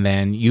come and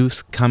then you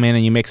come in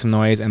and you make some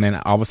noise and then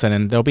all of a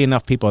sudden there'll be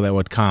enough people that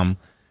would come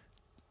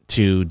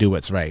to do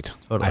what's right.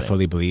 Totally. I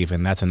fully believe.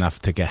 And that's enough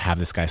to have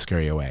this guy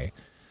scurry away.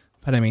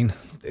 But, I mean,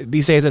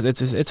 these days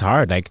it's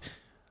hard. Like,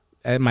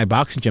 at my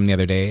boxing gym the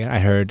other day, I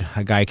heard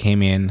a guy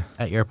came in.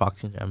 At your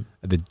boxing gym?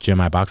 At the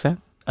gym I box at.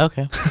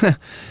 Okay.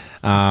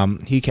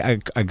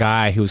 A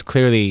guy who was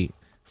clearly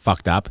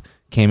fucked up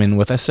came in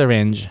with a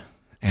syringe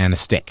and a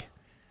stick.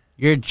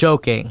 You're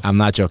joking. I'm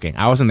not joking.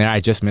 I wasn't there. I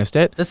just missed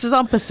it. This is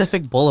on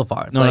Pacific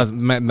Boulevard. No,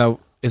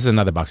 this is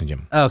another boxing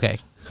gym. Okay.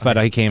 But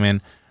he came in.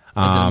 Is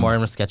it more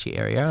in a sketchy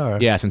area? Or?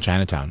 Yeah, it's in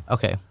Chinatown.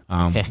 Okay.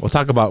 We'll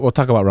talk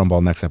about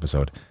Rumble next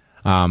episode.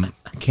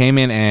 Came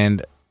in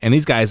and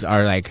these guys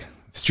are like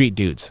street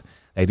dudes.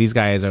 Like these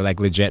guys are like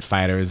legit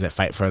fighters that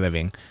fight for a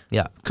living.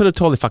 Yeah. Could have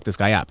totally fucked this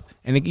guy up.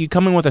 And you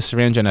come in with a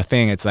syringe and a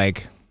thing, it's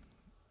like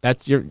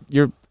that's your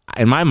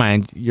in my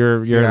mind,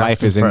 your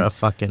life is your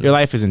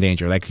life is in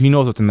danger. Like who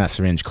knows what's in that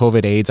syringe?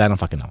 COVID, AIDS, I don't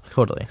fucking know.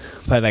 Totally.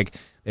 But like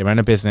they run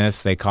a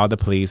business, they call the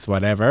police,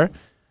 whatever.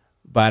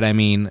 But I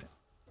mean,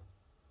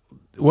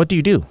 what do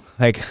you do?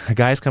 Like a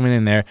guy's coming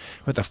in there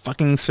with a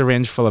fucking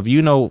syringe full of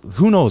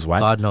who knows what.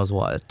 God knows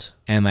what.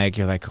 And like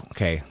you're like,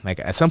 okay, like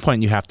at some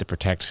point you have to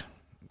protect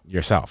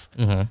yourself.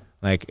 Mm-hmm.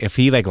 Like if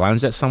he like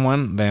lunged at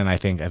someone, then I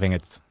think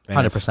it's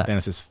 100%. Then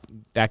it's just,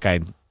 that guy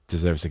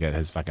deserves to get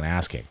his fucking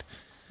ass kicked.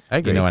 I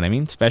agree. You know what I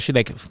mean? Especially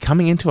like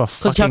coming into a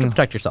Because you have to fucking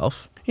protect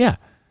yourself. yeah.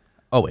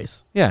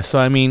 Always. Yeah, so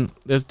I mean,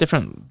 there's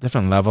different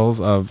levels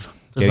of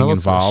There's getting levels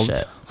of involved.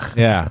 shit.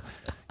 Yeah,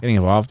 getting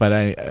involved. But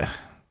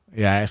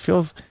it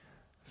feels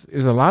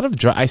there's a lot of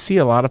I see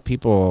a lot of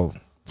people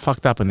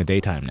fucked up in the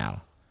daytime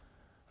now.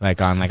 Like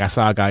I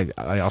saw a guy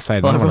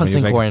outside. Well, Normal, everyone's he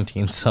was in like,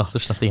 quarantine, so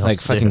there's nothing else like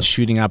to fucking do.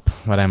 shooting up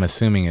what I'm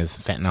assuming is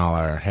fentanyl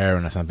or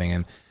heroin or something,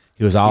 and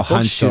he was all People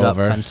hunched shoot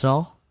over. up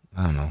fentanyl?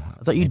 I don't know.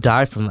 I thought you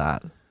die from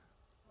that.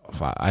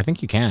 I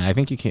think you can. I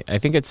think you can. I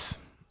think it's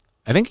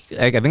It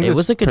it's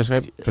was like a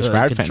prescribed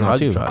like a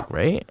fentanyl drug, too.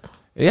 right?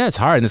 Yeah, it's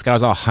hard. And this guy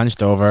was all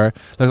hunched over.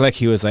 Looked like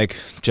he was like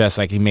just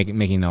like he making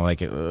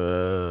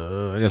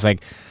just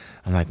like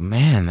I'm like,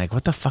 man, like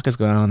what the fuck is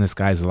going on in this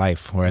guy's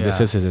life where this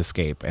Yeah. is his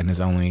escape and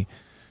his only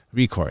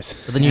recourse.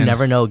 But then you And-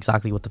 never know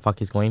exactly what the fuck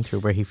he's going through,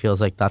 where he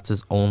feels like that's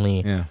his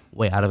only Yeah.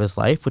 way out of his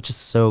life, which is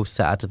so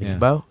sad to think Yeah.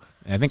 about.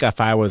 I think if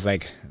I was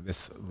like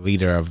this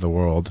leader of the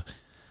world,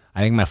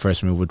 I think my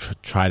first move would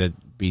try to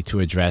be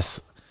to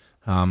address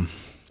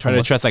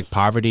like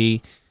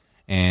poverty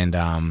and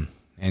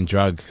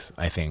drugs.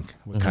 I think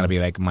would kind of be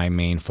like my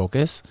main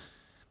focus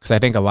because I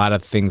think a lot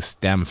of things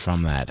stem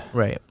from that.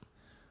 Right.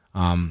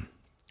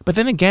 But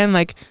then again,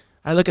 like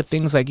I look at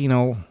things like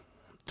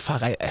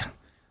fuck.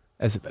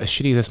 As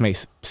shitty as this may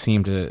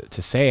seem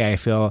to say, I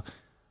feel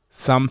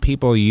some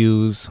people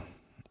use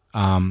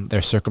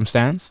their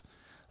circumstance,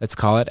 let's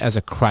call it, as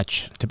a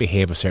crutch to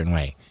behave a certain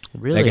way.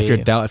 Really? Like if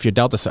you're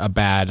dealt a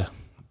bad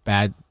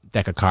deck of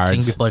I think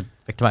cards. people are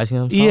victimizing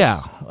themselves. Yeah,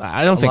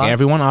 I don't think lot?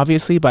 everyone,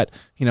 obviously, but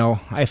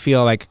I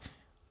feel like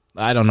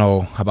I don't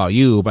know about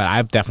you, but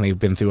I've definitely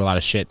been through a lot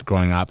of shit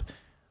growing up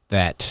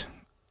that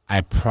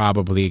I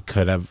probably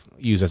could have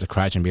used as a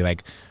crutch and be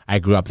like, I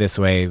grew up this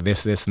way,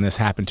 this and this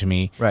happened to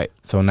me, Right.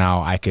 so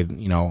now I could,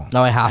 Now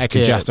I could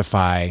to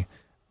justify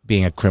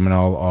being a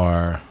criminal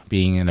or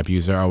being an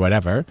abuser or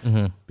whatever,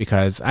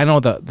 because I know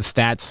the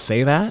stats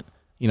say that,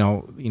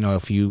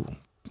 if you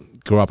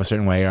grow up a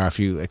certain way or if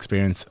you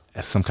experience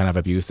some kind of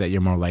abuse that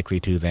you're more likely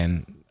to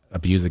then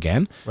abuse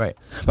again. Right.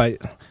 But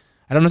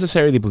I don't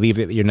necessarily believe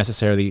that you're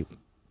necessarily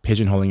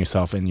pigeonholing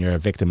yourself and you're a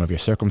victim of your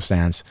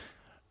circumstance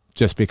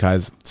just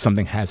because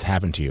something has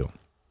happened to you.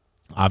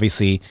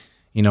 Obviously,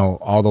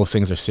 all those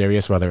things are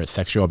serious, whether it's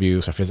sexual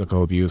abuse or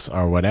physical abuse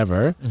or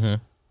whatever.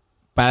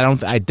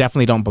 But I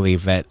definitely don't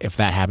believe that if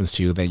that happens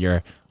to you, that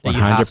you're That you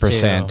have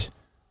 100%,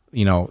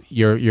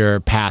 your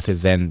path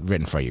is then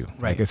written for you.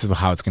 Right. Like, this is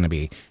how it's going to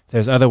be.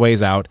 There's other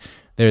ways out.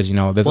 There's, there's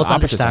Well, the it's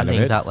opposite side of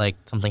understanding it. that like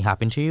something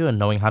happened to you and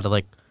knowing how to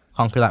like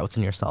conquer that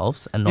within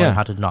yourselves and knowing Yeah.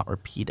 how to not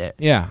repeat it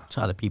Yeah.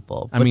 to other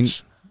people. I mean-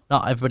 which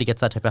not everybody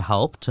gets that type of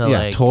help to Yeah,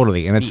 like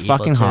totally. And it's be able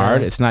fucking to-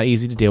 hard. It's not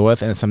easy to deal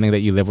with, and it's something that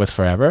you live with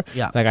forever.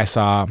 Yeah. Like I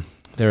saw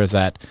there was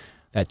that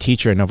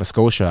teacher in Nova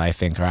Scotia, I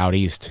think, or out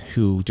east,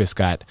 who just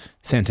got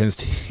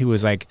sentenced. He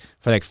was like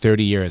for like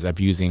 30 years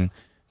abusing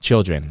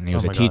children. And he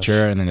was Oh a my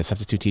teacher gosh. and then a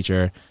substitute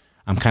teacher.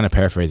 I'm kind of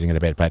paraphrasing it a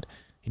bit, but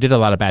he did a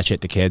lot of bad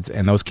shit to kids,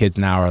 and those kids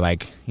now are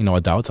like,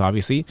 adults,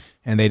 obviously,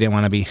 and they didn't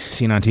want to be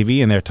seen on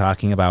TV, and they're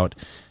talking about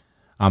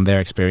their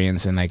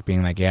experience and like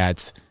being like, yeah,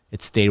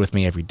 it stayed with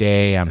me every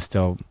day. I'm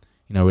still,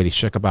 really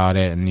shook about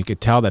it. And you could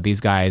tell that these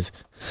guys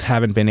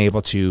haven't been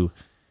able to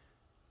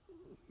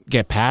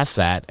get past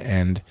that.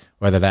 And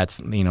whether that's,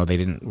 they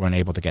weren't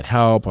able to get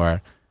help,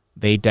 or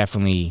they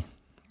definitely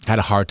had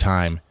a hard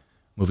time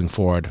moving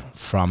forward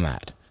from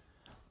that.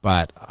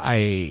 But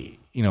I,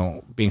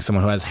 being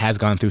someone who has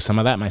gone through some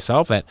of that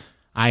myself, that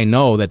I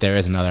know that there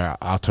is another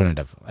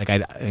alternative. Like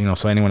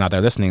so anyone out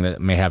there listening that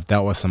may have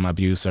dealt with some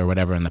abuse or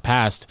whatever in the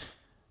past,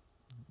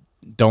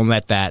 don't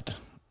let that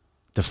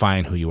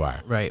define who you are.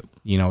 Right.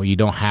 You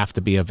don't have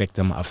to be a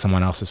victim of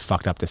someone else's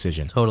fucked up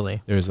decision.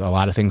 Totally. There's a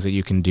lot of things that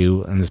you can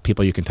do, and there's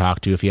people you can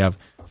talk to if you have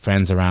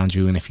friends around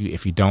you, and if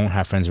you don't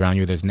have friends around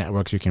you, there's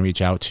networks you can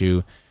reach out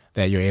to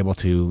that you're able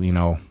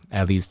to,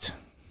 at least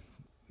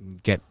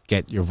get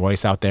your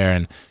voice out there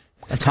and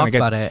Talk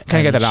about it.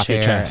 Kind of get and that off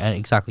your share chest. And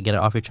exactly get it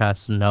off your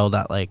chest and know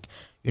that like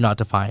you're not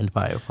defined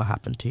by what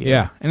happened to you.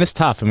 Yeah, and it's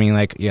tough. I mean,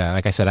 like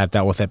I said, I've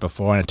dealt with it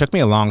before, and it took me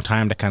a long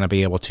time to kind of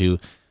be able to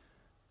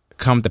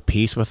come to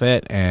peace with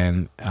it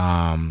and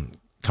come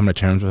to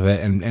terms with it,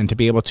 and to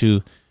be able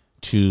to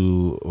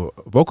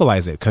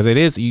vocalize it, because it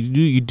is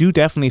you do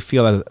definitely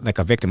feel like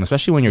a victim,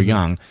 especially when you're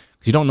young,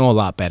 because you don't know a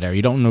lot better.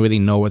 You don't really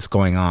know what's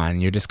going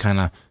on. You're just kind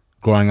of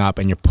growing up,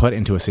 and you're put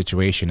into a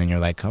situation, and you're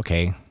like,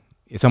 okay,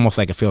 it's almost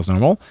like it feels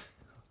normal,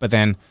 but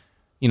then.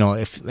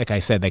 If, like I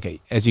said, like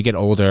as you get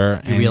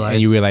older and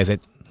you realize that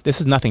this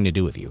has nothing to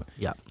do with you.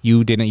 Yeah.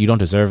 You don't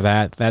deserve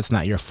that. That's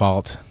not your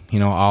fault.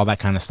 All that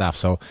kind of stuff.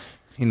 So,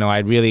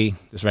 I'd really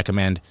just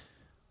recommend,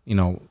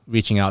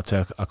 reaching out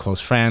to a close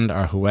friend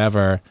or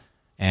whoever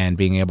and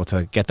being able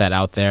to get that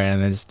out there.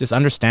 And then just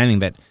understanding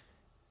that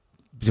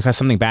because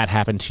something bad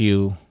happened to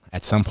you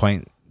at some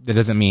point, that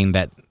doesn't mean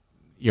that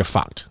you're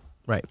fucked.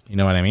 Right. You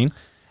know what I mean?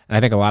 And I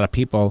think a lot of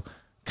people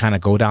kind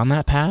of go down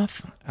that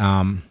path.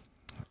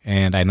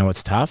 and I know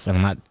it's tough, and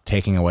I'm not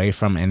taking away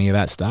from any of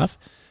that stuff.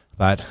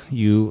 But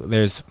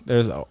there's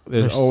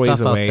always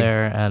stuff a out way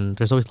there, and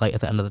there's always light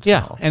at the end of the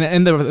Yeah, tunnel.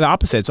 and the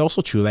opposite. It's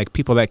also true. Like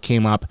people that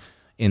came up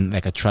in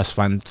like a trust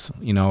fund,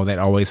 you know, that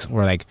always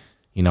were like,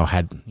 you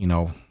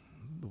know,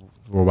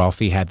 were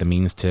wealthy, had the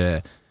means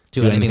to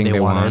do anything they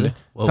wanted.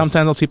 Well,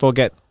 Sometimes those people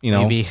get, you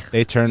know, maybe.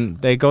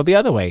 they go the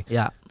other way.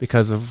 Yeah.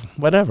 Because of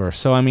whatever.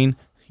 So I mean,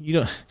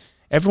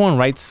 everyone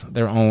writes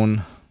their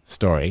own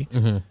story.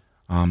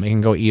 Mm-hmm. It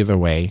can go either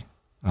way.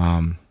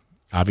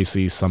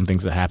 Obviously, some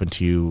things that happen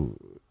to you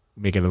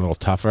make it a little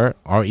tougher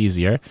or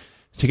easier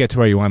to get to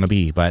where you want to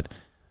be. But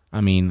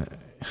I mean,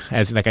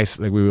 like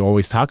we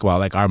always talk about,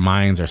 like our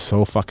minds are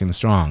so fucking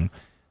strong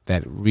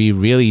that we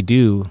really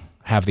do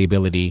have the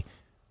ability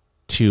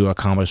to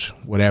accomplish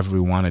whatever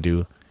we want to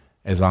do,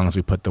 as long as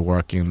we put the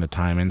work in, the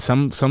time. And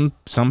some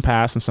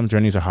paths and some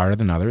journeys are harder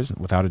than others,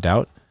 without a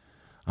doubt.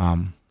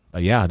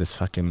 But yeah,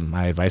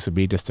 my advice would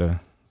be just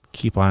to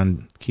keep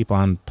on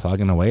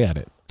plugging away at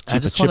it. I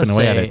just want to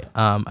say,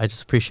 I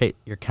just appreciate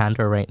your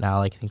candor right now.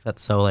 Like, I think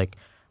that's so like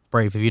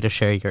brave of you to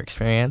share your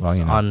experience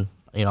on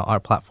our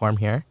platform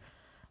here.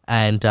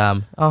 And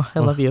I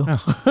love you.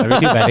 Love you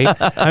too, Betty.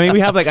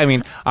 I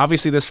mean,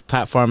 obviously this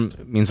platform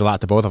means a lot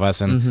to both of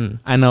us, and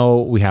I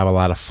know we have a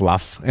lot of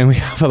fluff, and we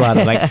have a lot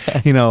of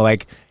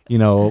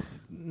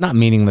not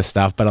meaningless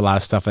stuff, but a lot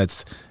of stuff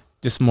that's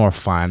just more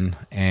fun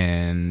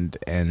and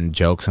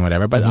jokes and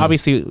whatever. But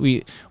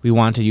obviously we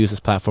want to use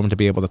this platform to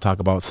be able to talk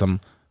about some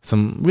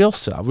real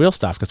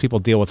stuff, because people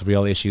deal with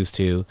real issues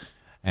too.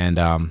 And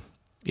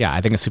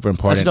I think it's super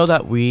important. Just know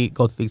that we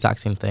go through the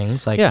exact same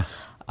things. Like,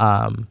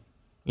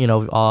 we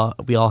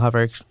all have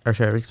our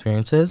share of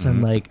experiences,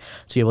 and like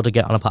to be able to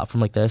get on a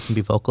platform like this and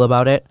be vocal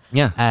about it,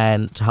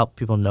 and to help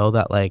people know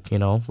that, like, you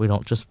know, we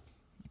don't just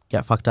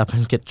get fucked up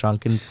and get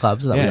drunk in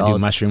clubs. That we all do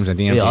mushrooms and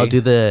DMT. We all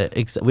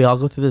we all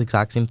go through the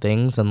exact same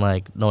things, and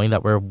like knowing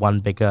that we're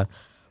one big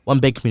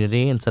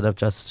community instead of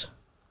just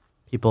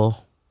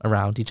people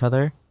around each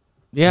other.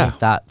 Yeah, like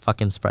that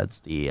fucking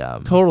spreads the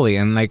totally.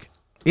 And like,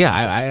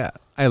 I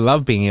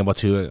love being able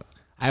to.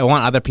 I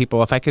want other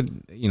people, if I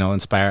could,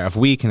 inspire, if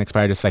we can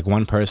inspire just like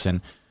one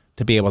person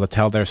to be able to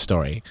tell their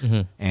story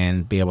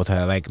and be able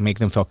to like make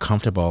them feel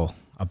comfortable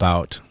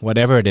about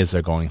whatever it is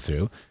they're going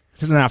through. It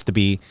doesn't have to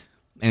be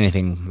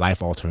anything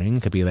life altering.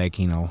 It could be like,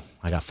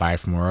 I got fired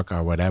from work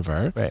or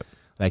whatever. Right.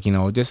 Like,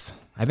 just,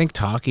 I think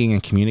talking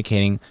and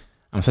communicating,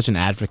 I'm such an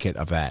advocate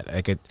of that.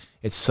 Like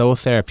it's so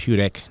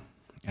therapeutic,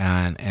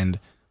 and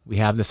we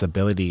have this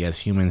ability as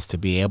humans to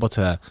be able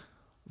to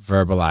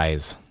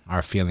verbalize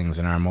our feelings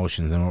and our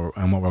emotions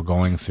and what we're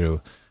going through.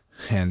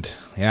 And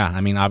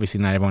obviously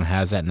not everyone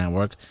has that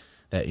network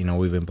that,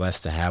 we've been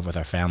blessed to have with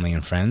our family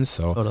and friends.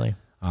 So totally.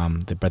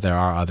 But there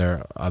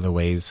are other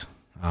ways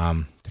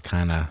to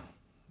kind of.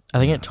 I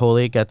think it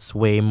totally gets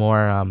way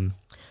more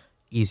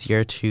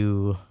easier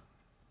to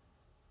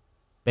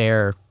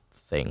bear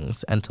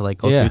things and to like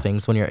go through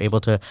things when you're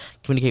able to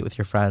communicate with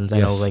your friends. I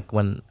know, like,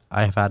 when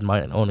I have had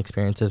my own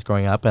experiences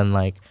growing up, and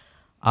like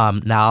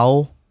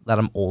now that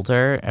I'm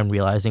older and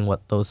realizing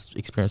what those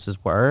experiences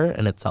were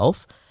in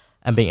itself,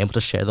 and being able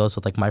to share those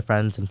with like my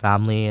friends and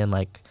family and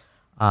like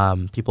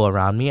people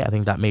around me, I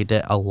think that made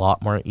it a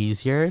lot more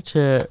easier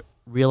to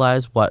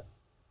realize what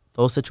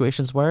those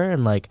situations were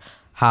and like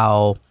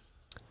how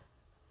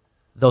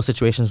those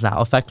situations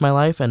now affect my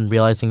life, and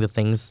realizing the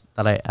things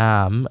that I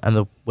am and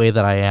the way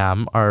that I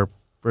am are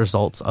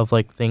results of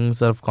like things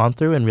that I've gone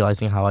through, and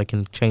realizing how I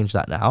can change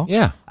that now.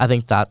 Yeah. I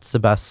think that's the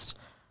best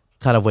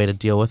kind of way to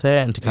deal with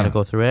it, and to kind of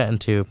go through it and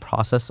to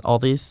process all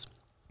these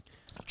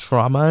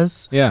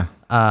traumas. Yeah.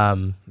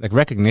 Like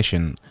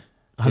recognition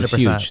 100%. is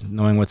huge.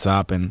 Knowing what's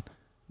up, and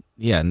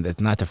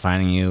it's not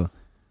defining you.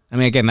 I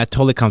mean, again, that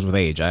totally comes with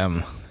age.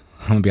 I'm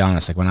gonna be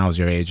honest. Like when I was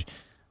your age,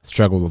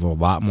 struggled with a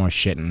lot more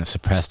shit and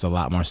suppressed a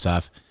lot more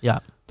stuff. Yeah.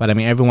 But I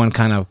mean, everyone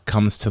kind of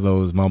comes to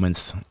those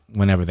moments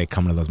whenever they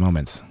come to those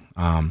moments.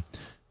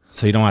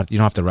 So you don't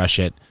have to rush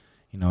it.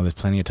 There's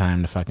plenty of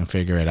time to fucking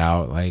figure it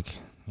out. Like,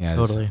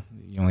 Totally.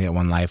 You only get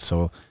one life,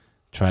 so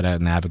try to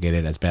navigate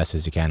it as best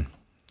as you can.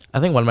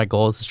 I think one of my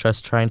goals is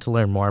just trying to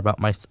learn more about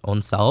my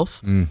own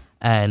self.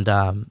 And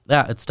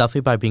it's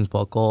definitely by being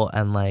vocal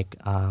and like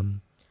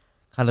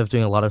kind of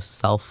doing a lot of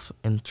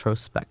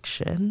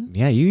self-introspection.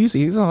 Yeah, you use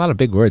a lot of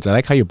big words. I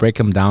like how you break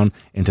them down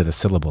into the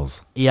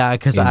syllables. Yeah,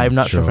 because I'm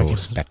not sure if I can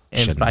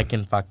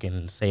Introspection.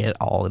 fucking say it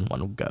all in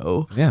one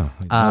go. Yeah.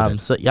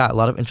 So a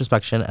lot of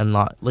introspection, and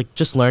not like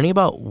just learning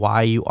about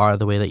why you are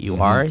the way that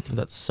you are. I think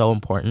that's so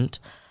important.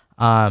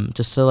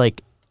 Just to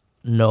like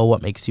know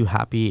what makes you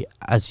happy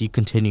as you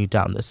continue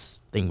down this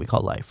thing we call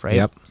life, right?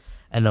 Yep.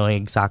 And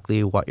knowing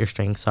exactly what your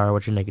strengths are,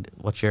 what your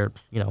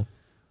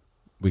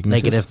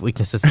Weaknesses? negative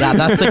weaknesses. Yeah,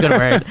 that's a good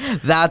word.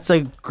 That's a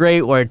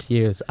great word to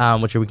use.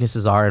 What your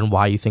weaknesses are and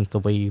why you think the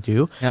way you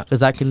do. Yeah. Because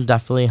that can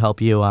definitely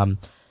help you,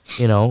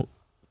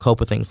 cope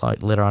with things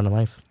like later on in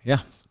life. Yeah.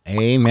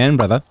 Amen,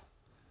 brother.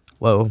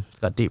 Whoa, it's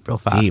got deep real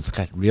fast. Deep.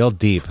 Got real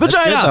deep.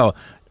 Vagina!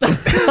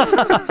 That's good, though.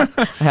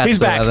 I had He's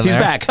to put that back. in He's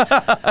there.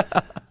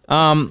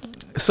 back.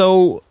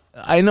 So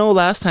I know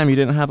last time you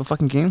didn't have a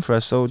fucking game for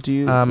us, so do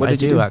you? What I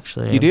did you do do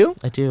actually. You do?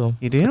 I do.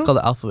 You do? It's called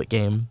the alphabet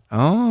game.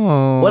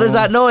 Oh. What is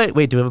that? No,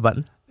 wait. Do we have a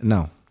button?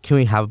 No, Can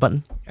we have a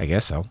button? I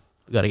guess so.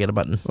 We gotta get a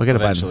button. We'll get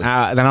Eventually. a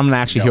button. Then I'm gonna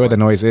actually hear what the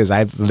noise is.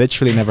 I've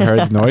literally never heard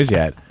the noise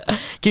yet.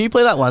 Can you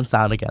play that one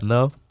sound again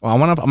though?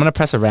 Well, I'm gonna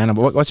press a random.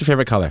 What's your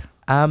favorite color?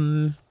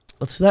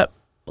 Let's do that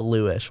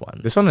bluish one.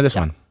 This one or this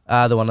Yeah.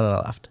 one? The one on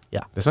the left.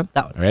 Yeah. This one?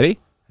 That one. Ready?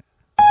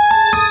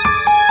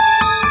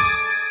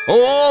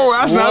 Oh,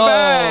 that's not Whoa.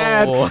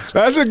 bad.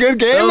 That's a good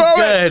game. That was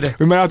moment. good.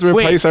 We might have to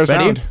replace our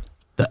ready? sound.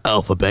 The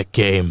alphabet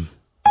game.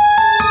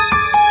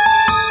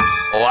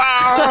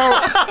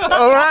 Wow.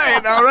 all right.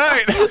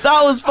 That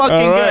was fucking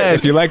All right. good.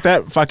 If you like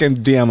that, fucking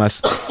DM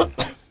us.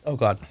 Oh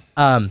god.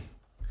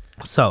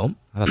 So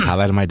That's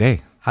highlight of my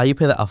day. how you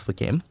play the alphabet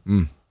game?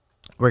 Mm.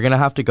 We're gonna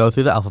have to go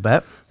through the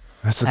alphabet,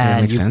 That's okay. That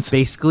and makes you sense.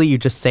 basically you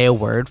just say a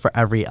word for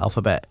every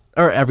alphabet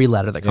or every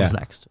letter that comes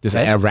next. Just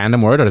okay? a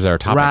random word, or is there a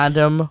topic?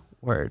 Random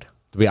word.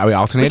 Are we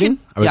alternating?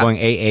 Are we yeah. going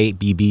A,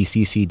 B, B,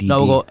 C, C, D,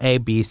 No, D? we'll go A,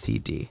 B, C,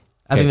 D.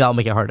 I Okay. think that'll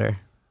make it harder.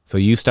 So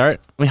you start.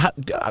 I mean,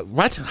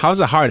 what? How's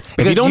it hard? If you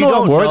Because don't you know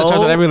a don't word that starts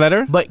with know- every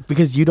letter. But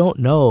because you don't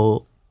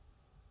know,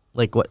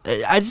 like what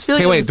I just feel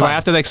like. Okay, wait. it'd be Do I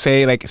fun.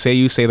 have to say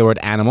you say the word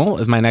animal?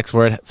 Is my next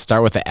word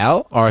start with the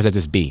L, or is it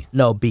just B?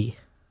 No, B.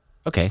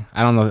 Okay,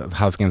 I don't know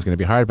how this game's gonna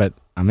be hard, but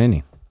I'm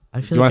in.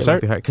 I feel You wanna like it start?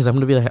 would be hard because I'm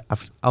gonna be like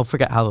I'll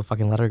forget how the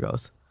fucking letter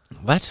goes.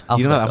 What?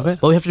 You know the goes. alphabet?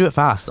 But we have to do it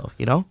fast though.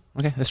 You know.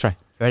 Okay, let's try. You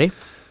ready?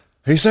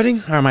 Are you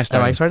starting, or am I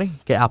starting? Am I starting?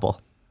 Okay,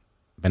 apple.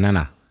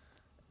 Banana.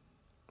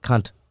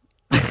 Cunt.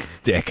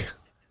 Dick.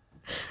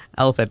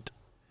 Elephant.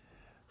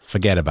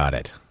 Forget about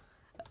it.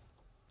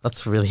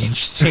 That's really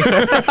interesting.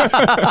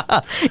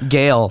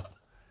 Gale.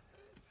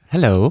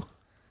 Hello.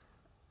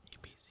 A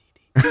B C D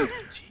E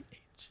F G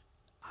H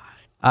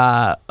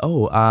I.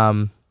 Oh,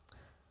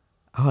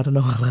 I don't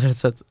know what letter it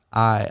says.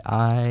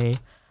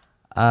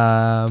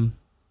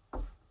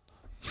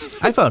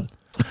 iPhone.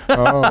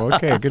 Oh,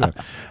 okay, good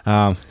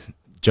one.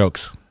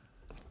 Jokes.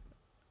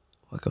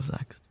 What comes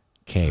next?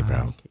 K,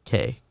 bro.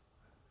 K.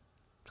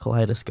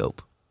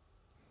 Kaleidoscope.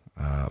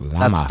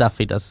 Llama. That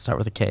definitely does start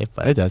with a K,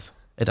 but It does.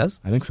 it does.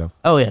 I think so.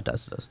 Oh yeah, it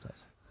does. It does.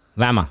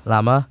 Llama.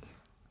 Llama.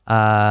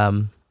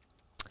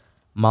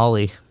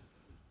 Molly.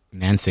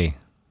 Nancy.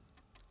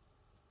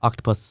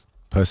 Octopus.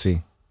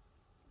 Pussy.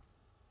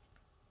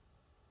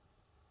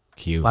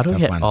 Q. Why do we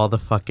Tough get one. all the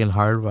fucking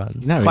hard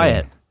ones? Not really.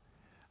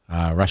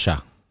 Quiet.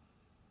 Russia.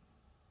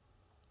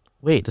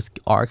 Wait, does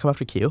R come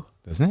after Q?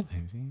 Doesn't it?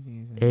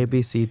 A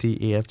B C D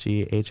E F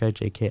G H I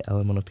J K L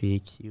M N O P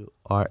Q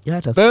R. Yeah,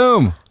 it does.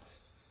 Boom.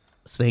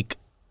 Snake.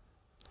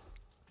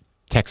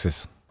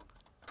 Texas.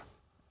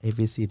 A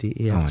B C D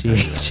E Oh my F G God,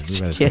 H you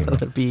better I J K say L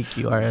that. M N O P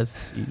Q R S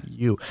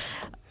U.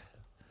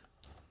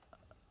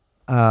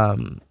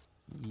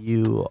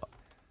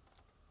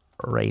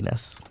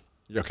 Uranus.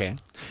 Okay.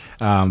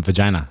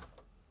 Vagina.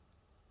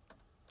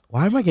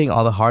 Why am I getting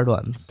all the hard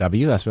ones?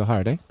 W. That's real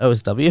hard, eh? Oh,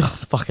 it's W?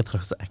 Fuck, I thought it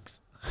was X.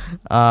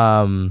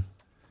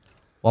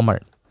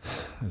 Walmart.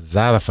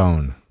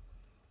 Xylophone.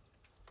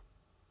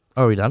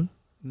 Oh, are we done?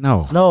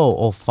 No. No.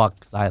 Oh,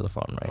 fuck.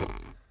 Xylophone,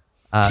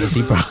 right?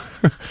 Zebra.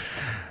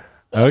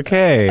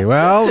 Okay.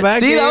 Well,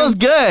 that See, game, that was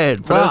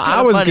good. But it Well, was kinda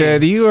I was funny.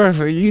 good.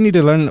 You need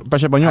to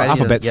brush up on your I need to-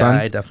 alphabet, yeah, son.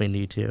 I definitely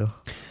need to.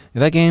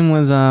 That game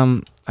was.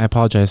 I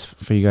apologize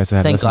for you guys that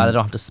have Thank listened. God I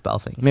don't have to spell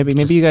things. Maybe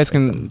Just you guys write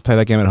can them. play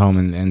that game at home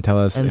and tell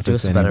us And if do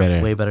it's us a any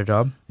better. way better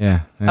job.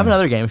 Yeah. I have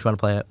another game if you want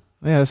to play it.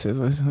 Yeah.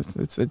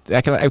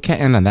 I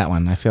can't end on that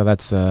one. I feel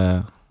that's.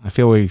 I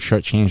feel we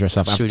shortchanged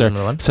ourselves Should we do after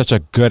another one? such a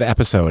good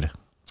episode.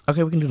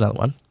 Okay, we can do another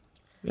one.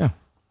 Yeah.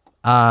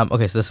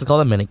 Okay, so this is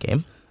called a minute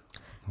game.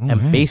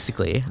 And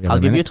basically, have I'll a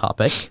give you a minute?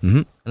 topic. Mm-hmm.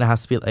 And it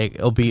has to be like,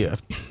 it'll be a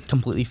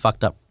completely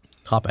fucked up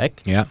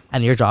topic. Yeah.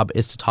 And your job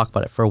is to talk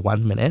about it for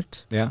 1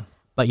 minute. Yeah.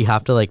 But you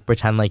have to like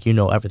pretend like you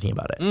know everything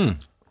about it.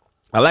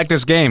 I like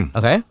this game.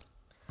 Okay?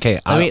 Okay.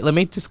 Let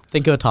me just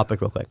think of a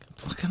topic real quick.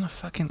 What kind of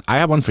fucking? I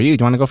have one for you.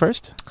 Do you want to go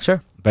first?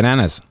 Sure.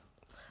 Bananas.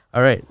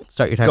 All right.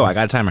 Start your timer. Go. I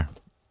got a timer.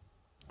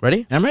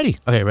 Ready? I'm ready.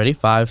 Okay, ready?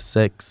 5,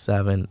 6,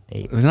 7,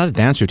 8. It's not a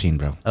dance routine,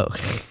 bro. Oh.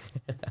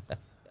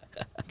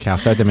 Okay, I'll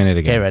start the minute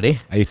again. Okay, ready?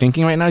 Are you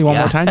thinking right now? You want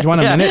more time? Do you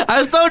want a Yeah. minute?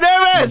 I'm so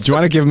nervous. Do you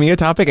want to give me a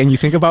topic and you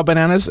think about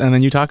bananas and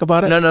then you talk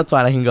about it? No, it's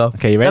fine. I can go.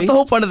 Okay, you ready? That's the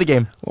whole point of the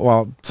game.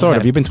 Well, sort of.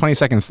 Okay. You've been 20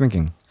 seconds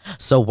thinking.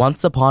 So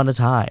once upon a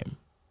time,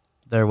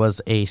 there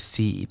was a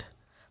seed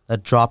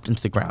that dropped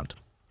into the ground.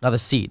 Now the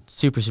seed,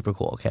 super, super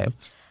cool, okay?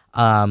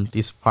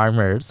 These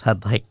farmers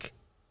had like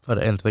put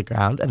it into the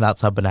ground and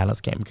that's how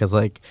bananas came because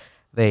like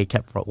they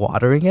kept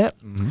watering it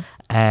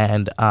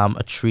and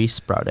a tree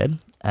sprouted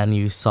and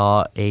you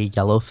saw a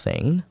yellow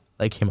thing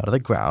that came out of the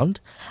ground.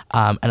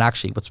 And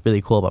actually what's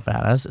really cool about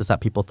bananas is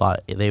that people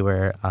thought they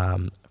were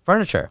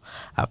furniture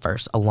at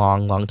first a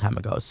long, long time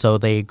ago. So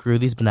they grew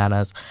these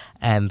bananas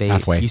and they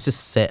Halfway. used to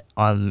sit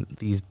on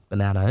these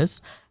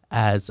bananas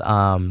as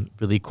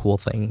really cool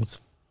things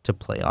to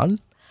play on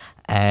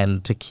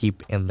and to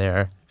keep in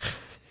their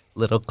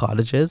little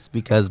cottages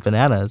because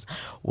bananas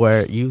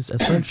were used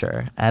as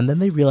furniture. And then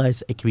they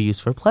realized it could be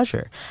used for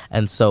pleasure.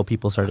 And so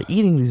people started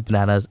eating these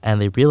bananas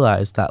and they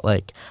realized that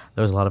like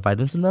there was a lot of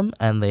vitamins in them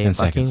and they In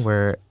fucking seconds.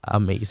 were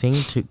amazing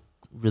to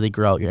really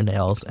grow out your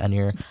nails and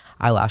your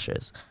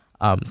eyelashes.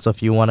 So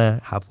if you want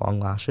to have long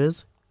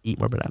lashes, eat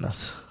more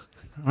bananas.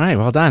 All right,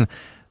 well done.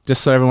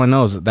 Just so everyone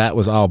knows, that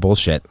was all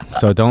bullshit.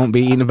 So don't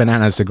be eating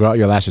bananas to grow out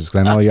your lashes,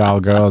 because I know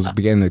y'all girls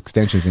be getting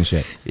extensions and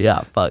shit.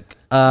 Yeah, fuck.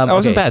 That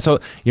wasn't okay. bad. So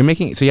you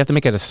have to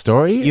make it a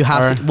story. You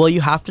have or- to. Well,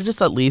 you have to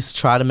just at least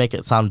try to make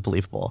it sound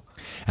believable.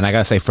 And I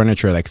gotta say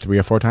furniture like 3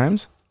 or 4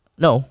 times.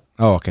 No.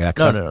 Oh, okay. That's,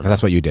 No, that's, no, no, no.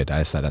 that's what you did. I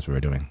just thought that's what we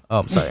were doing. Oh,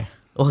 I'm sorry.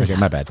 Oh, Okay,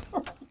 my bad.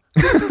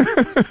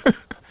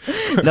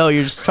 no,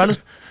 you're just trying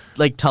to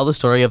like tell the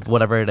story of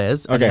whatever it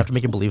is, and Okay. you have to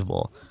make it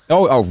believable.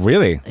 Oh,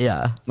 really?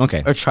 Yeah.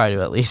 Okay. Or try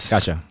to at least.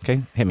 Gotcha.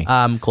 Okay, hit me.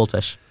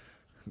 Goldfish.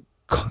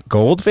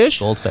 Goldfish?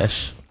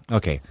 Goldfish.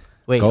 Okay.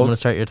 Wait, Gold- I'm gonna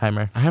start your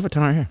timer. I have a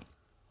timer right here.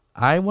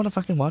 I want to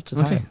fucking watch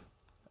the Okay.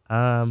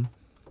 time.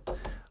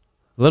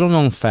 Little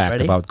known fact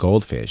Ready? about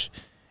goldfish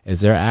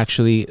is they're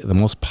actually the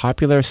most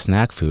popular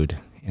snack food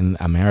in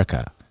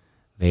America.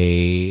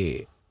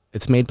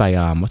 It's made by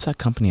what's that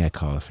company I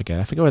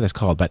forget what it's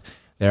called, but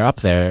they're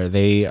up there.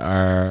 They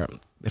are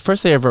the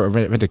first they ever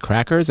invented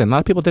crackers, and a lot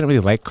of people didn't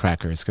really like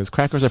crackers because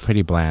crackers are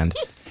pretty bland,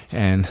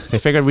 and they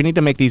figured we need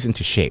to make these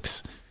into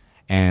shapes.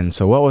 And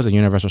so, what was a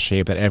universal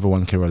shape that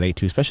everyone could relate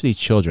to, especially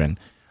children?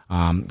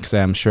 Because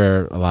I'm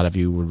sure a lot of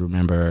you would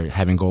remember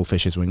having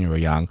goldfishes when you were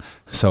young.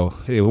 So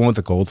they went with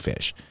the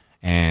goldfish,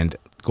 and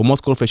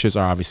most goldfishes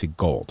are obviously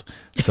gold.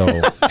 So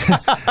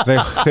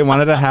they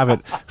wanted to have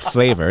it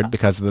flavored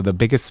because the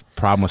biggest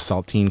problem with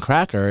saltine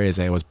cracker is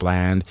that it was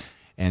bland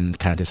and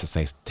kind of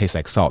tastes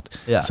like salt.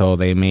 Yeah. So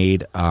they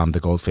made the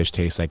goldfish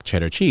taste like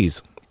cheddar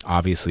cheese.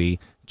 Obviously,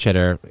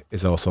 cheddar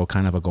is also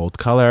kind of a gold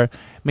color.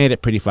 Made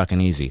it pretty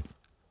fucking easy.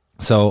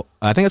 So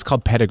I think it's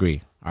called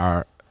Pedigree.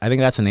 I think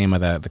that's the name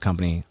of the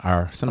company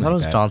or I something thought it like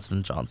was that.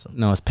 Johnson & Johnson.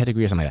 No, it's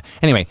Pedigree or something like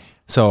that. Anyway,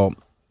 so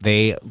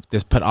they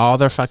just put all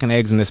their fucking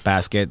eggs in this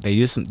basket. They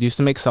used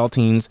to make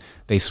saltines.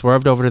 They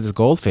swerved over to the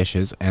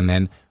goldfishes, and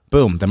then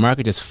boom, the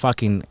market just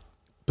fucking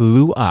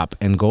blew up.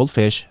 And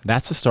goldfish,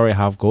 that's the story of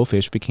how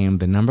goldfish became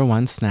the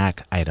 #1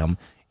 snack item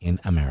in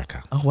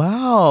America. Oh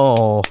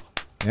wow,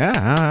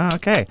 Yeah,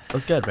 okay.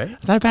 that's good, right?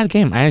 It's not a bad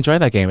game. I enjoy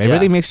that game. It Yeah.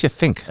 really makes you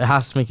think. It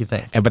has to make you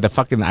think. But the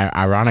fucking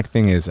ironic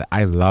thing is,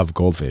 I love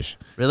goldfish.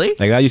 Really?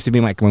 Like that used to be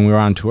like when we were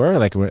on tour,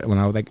 like when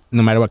I was like,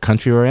 no matter what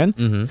country we were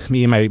in,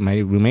 me and my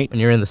roommate, When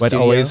you're in the would studio?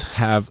 always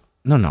have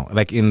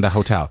like in the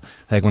hotel,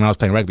 like when I was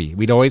playing rugby,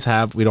 we'd always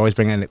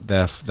bring in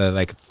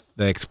the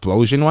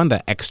explosion one,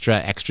 the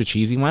extra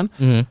cheesy one.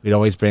 We'd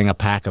always bring a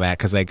pack of that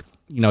because like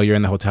you're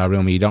in the hotel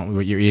room,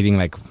 you're eating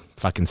like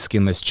fucking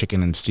skinless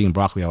chicken and steamed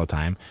broccoli all the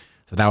time.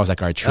 So that was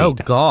like our treat. Oh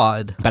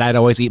God. But I'd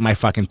always eat my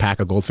fucking pack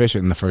of goldfish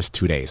in the first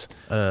 2 days.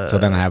 So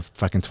then I have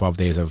fucking 12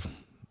 days of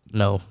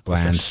No.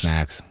 bland fish.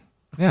 snacks.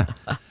 Yeah,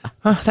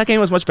 that game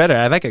was much better.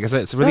 I like it because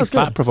it's really was good.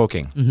 thought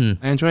provoking.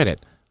 I enjoyed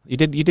it. You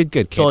did good,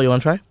 kid. Joel, you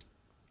want to try?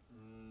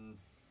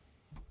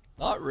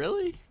 Not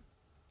really.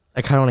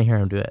 I kind of want to hear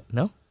him do it.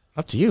 No?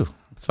 Up to you.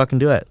 Let's fucking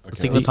do it. Let's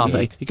Okay, think of the let's do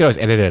topic. You could always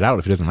edit it out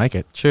if he doesn't like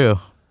it. True.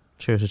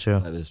 That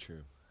is true.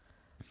 You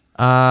let's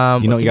know,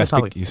 think you of gotta the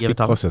topic. speak. You have a speak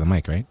topic? close to the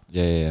mic, right?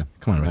 Yeah.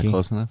 Come on, Am I Ricky.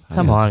 close enough?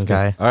 Come Yeah, on, that's good.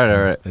 guy.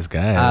 All right. This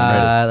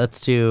guy.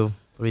 Let's do.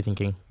 What are you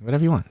thinking?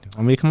 Whatever you want.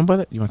 Want me to come up with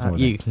it? You want to come up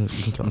You with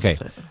can come Okay. up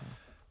with it.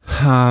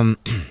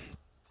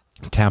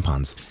 it?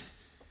 Tampons.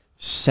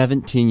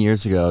 17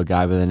 years ago, a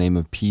guy by the name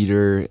of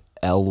Peter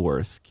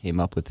Elworth came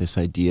up with this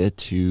idea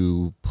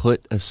to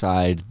put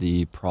aside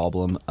the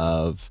problem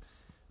of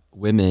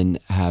women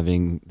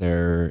having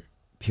their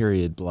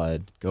period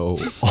blood go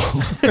all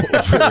over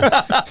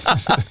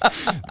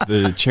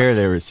the chair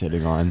they were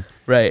sitting on.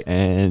 Right.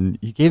 And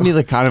he gave me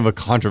the kind of a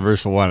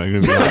controversial one, I'm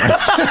going to be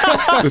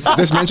honest.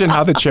 This mentioned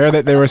how the chair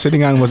that they were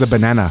sitting on was a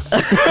banana.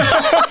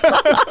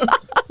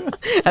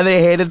 And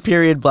they hated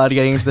period blood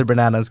getting into their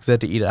bananas because they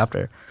had to eat it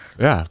after.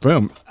 Yeah,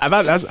 boom. I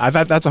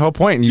thought that's the whole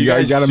point. You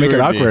guys got to make it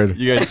sued me. awkward.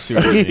 You guys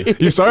sued me.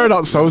 You started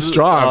out so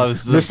strong,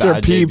 this is a Mr.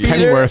 bad P. day, Peter.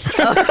 Pennyworth.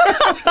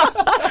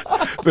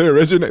 The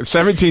original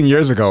 17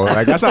 years ago.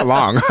 Like that's not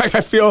long. Like,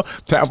 I feel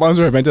tampons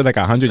were invented like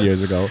 100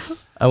 years ago.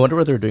 I wonder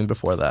what they were doing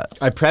before that.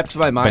 I prepped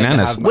my mind.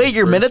 Bananas. To have my Wait,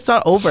 your first- minute's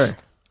not over.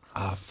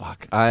 Oh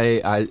fuck!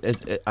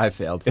 I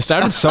failed. It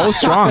started so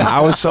strong. I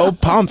was so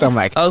pumped. I'm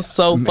like, I was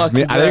so fucking I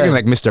think good. you're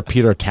like Mr.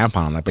 Peter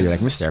Tampon, like, but you're like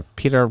Mr.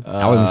 Peter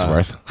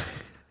Ellensworth.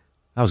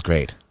 That was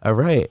great. All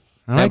right.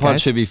 All right, Tampons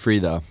guys. should be free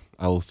though.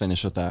 I will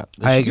finish with that.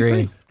 They I should be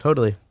agree. free.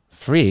 Totally.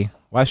 Free?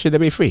 Why should they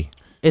be free?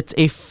 It's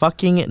a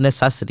fucking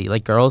necessity.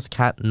 Like girls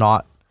can't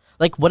not.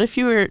 Like what if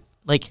you were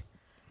like,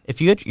 if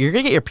you're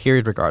gonna get your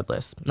period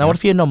regardless. Now what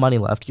if you had no money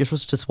left? You're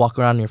supposed to just walk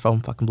around in your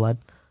phone fucking blood.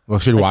 Well,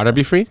 should water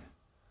be free?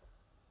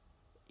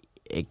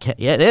 It can,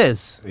 yeah, it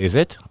is. Is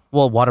it?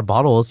 Well, water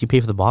bottles, you pay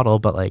for the bottle,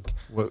 but like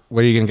What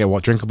are you gonna get?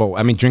 What drinkable?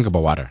 I mean,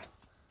 drinkable water.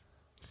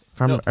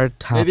 from our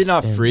tax. maybe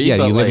not in. free. Yeah,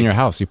 but you live in like, your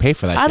house. You pay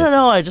for that. I shit. don't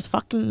know. I just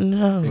fucking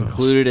know.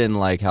 included in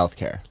like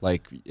healthcare.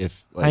 Like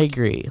if like, I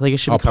agree. Like it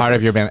should Oh, be part covered.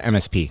 of your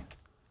MSP.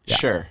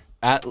 sure.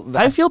 At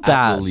I feel At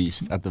bad. the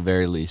least, at the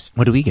very least,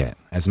 What do we get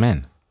as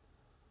men?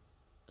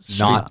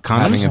 not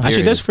having Condoms? a Actually,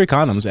 period. there's free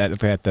condoms at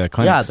the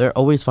clinics. Yeah, they're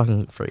always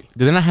fucking free.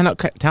 Do they not hand out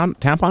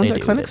tampons They at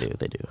do. clinics?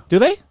 They do. Do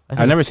they? think-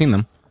 I've never seen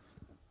them.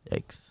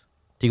 Yikes.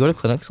 Do you go to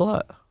clinics a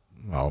lot?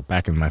 Well,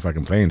 back in my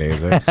fucking playing days,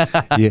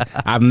 yeah,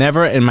 I've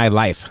never in my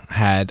life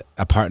had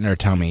a partner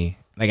tell me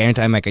like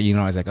anytime like I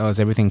was like, oh, is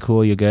everything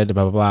cool? You good?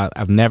 Blah blah blah.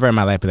 I've never in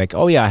my life been like,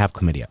 oh yeah, I have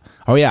chlamydia.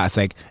 Oh yeah,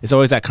 it's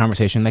always that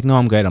conversation like, no,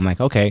 I'm good. I'm like,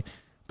 okay,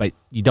 but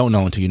you don't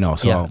know until you know.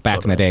 So Yeah,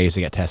 back in the totally. day, I used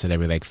to get tested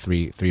every like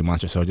three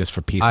months or so just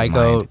for peace I of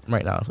go mind.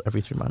 right now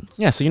every 3 months.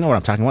 Yeah, so you know what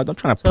I'm talking about. Don't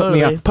try to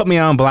Totally. put me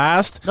on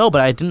blast. No,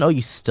 but I didn't know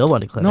you still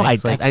went to No,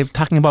 clinics. I'm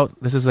talking about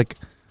this is like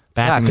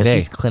back in the because day.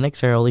 these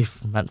clinics are only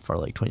meant for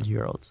like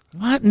 22-year-olds.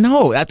 What?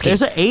 No, that's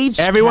There's an age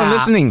Everyone cap.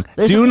 listening,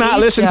 There's do an not age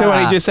listen to what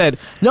he cap. just said.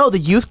 No, the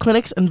youth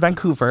clinics in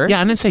Vancouver. Yeah,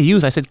 I didn't say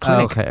youth. I said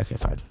Oh, clinic. okay,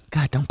 fine.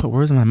 God, don't put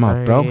words in my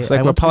mouth, bro. Sorry. It's like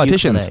I we're went to youth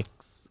politicians.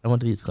 clinics. I went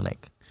to the youth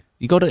clinic.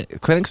 You go to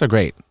clinics are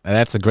great.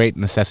 That's a great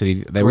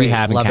necessity that we Great,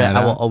 have in love Canada.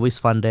 It. I will always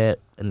fund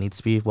it. It needs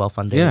to be well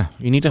funded. Yeah,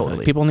 you need to.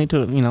 Totally. People need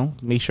to,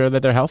 make sure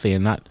that they're healthy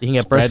and not. You can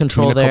get spread birth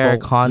control there,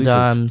 communicable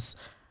diseases. condoms,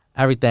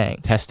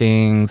 everything.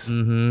 Testings.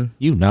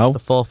 Mm-hmm. The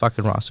full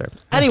fucking roster.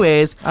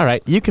 Anyways, All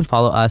right. you can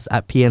follow us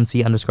at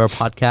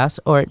PNC_podcast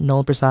or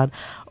Nolan Prasad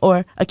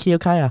or Akio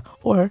Kaya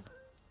or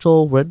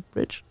Joel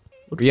Woodridge.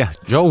 Yeah,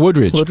 Joe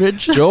Woodridge.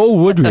 Woodridge? Joe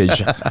Woodridge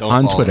Don't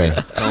on follow Twitter.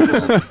 me. Don't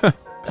follow me.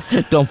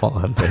 Don't follow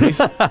him.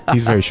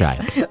 He's very shy.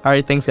 All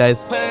right, thanks,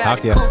 guys.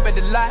 Talk to ya.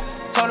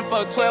 Tony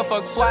fuck 12,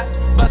 fuck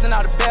SWAT. Busting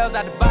all the bells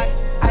out the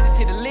box.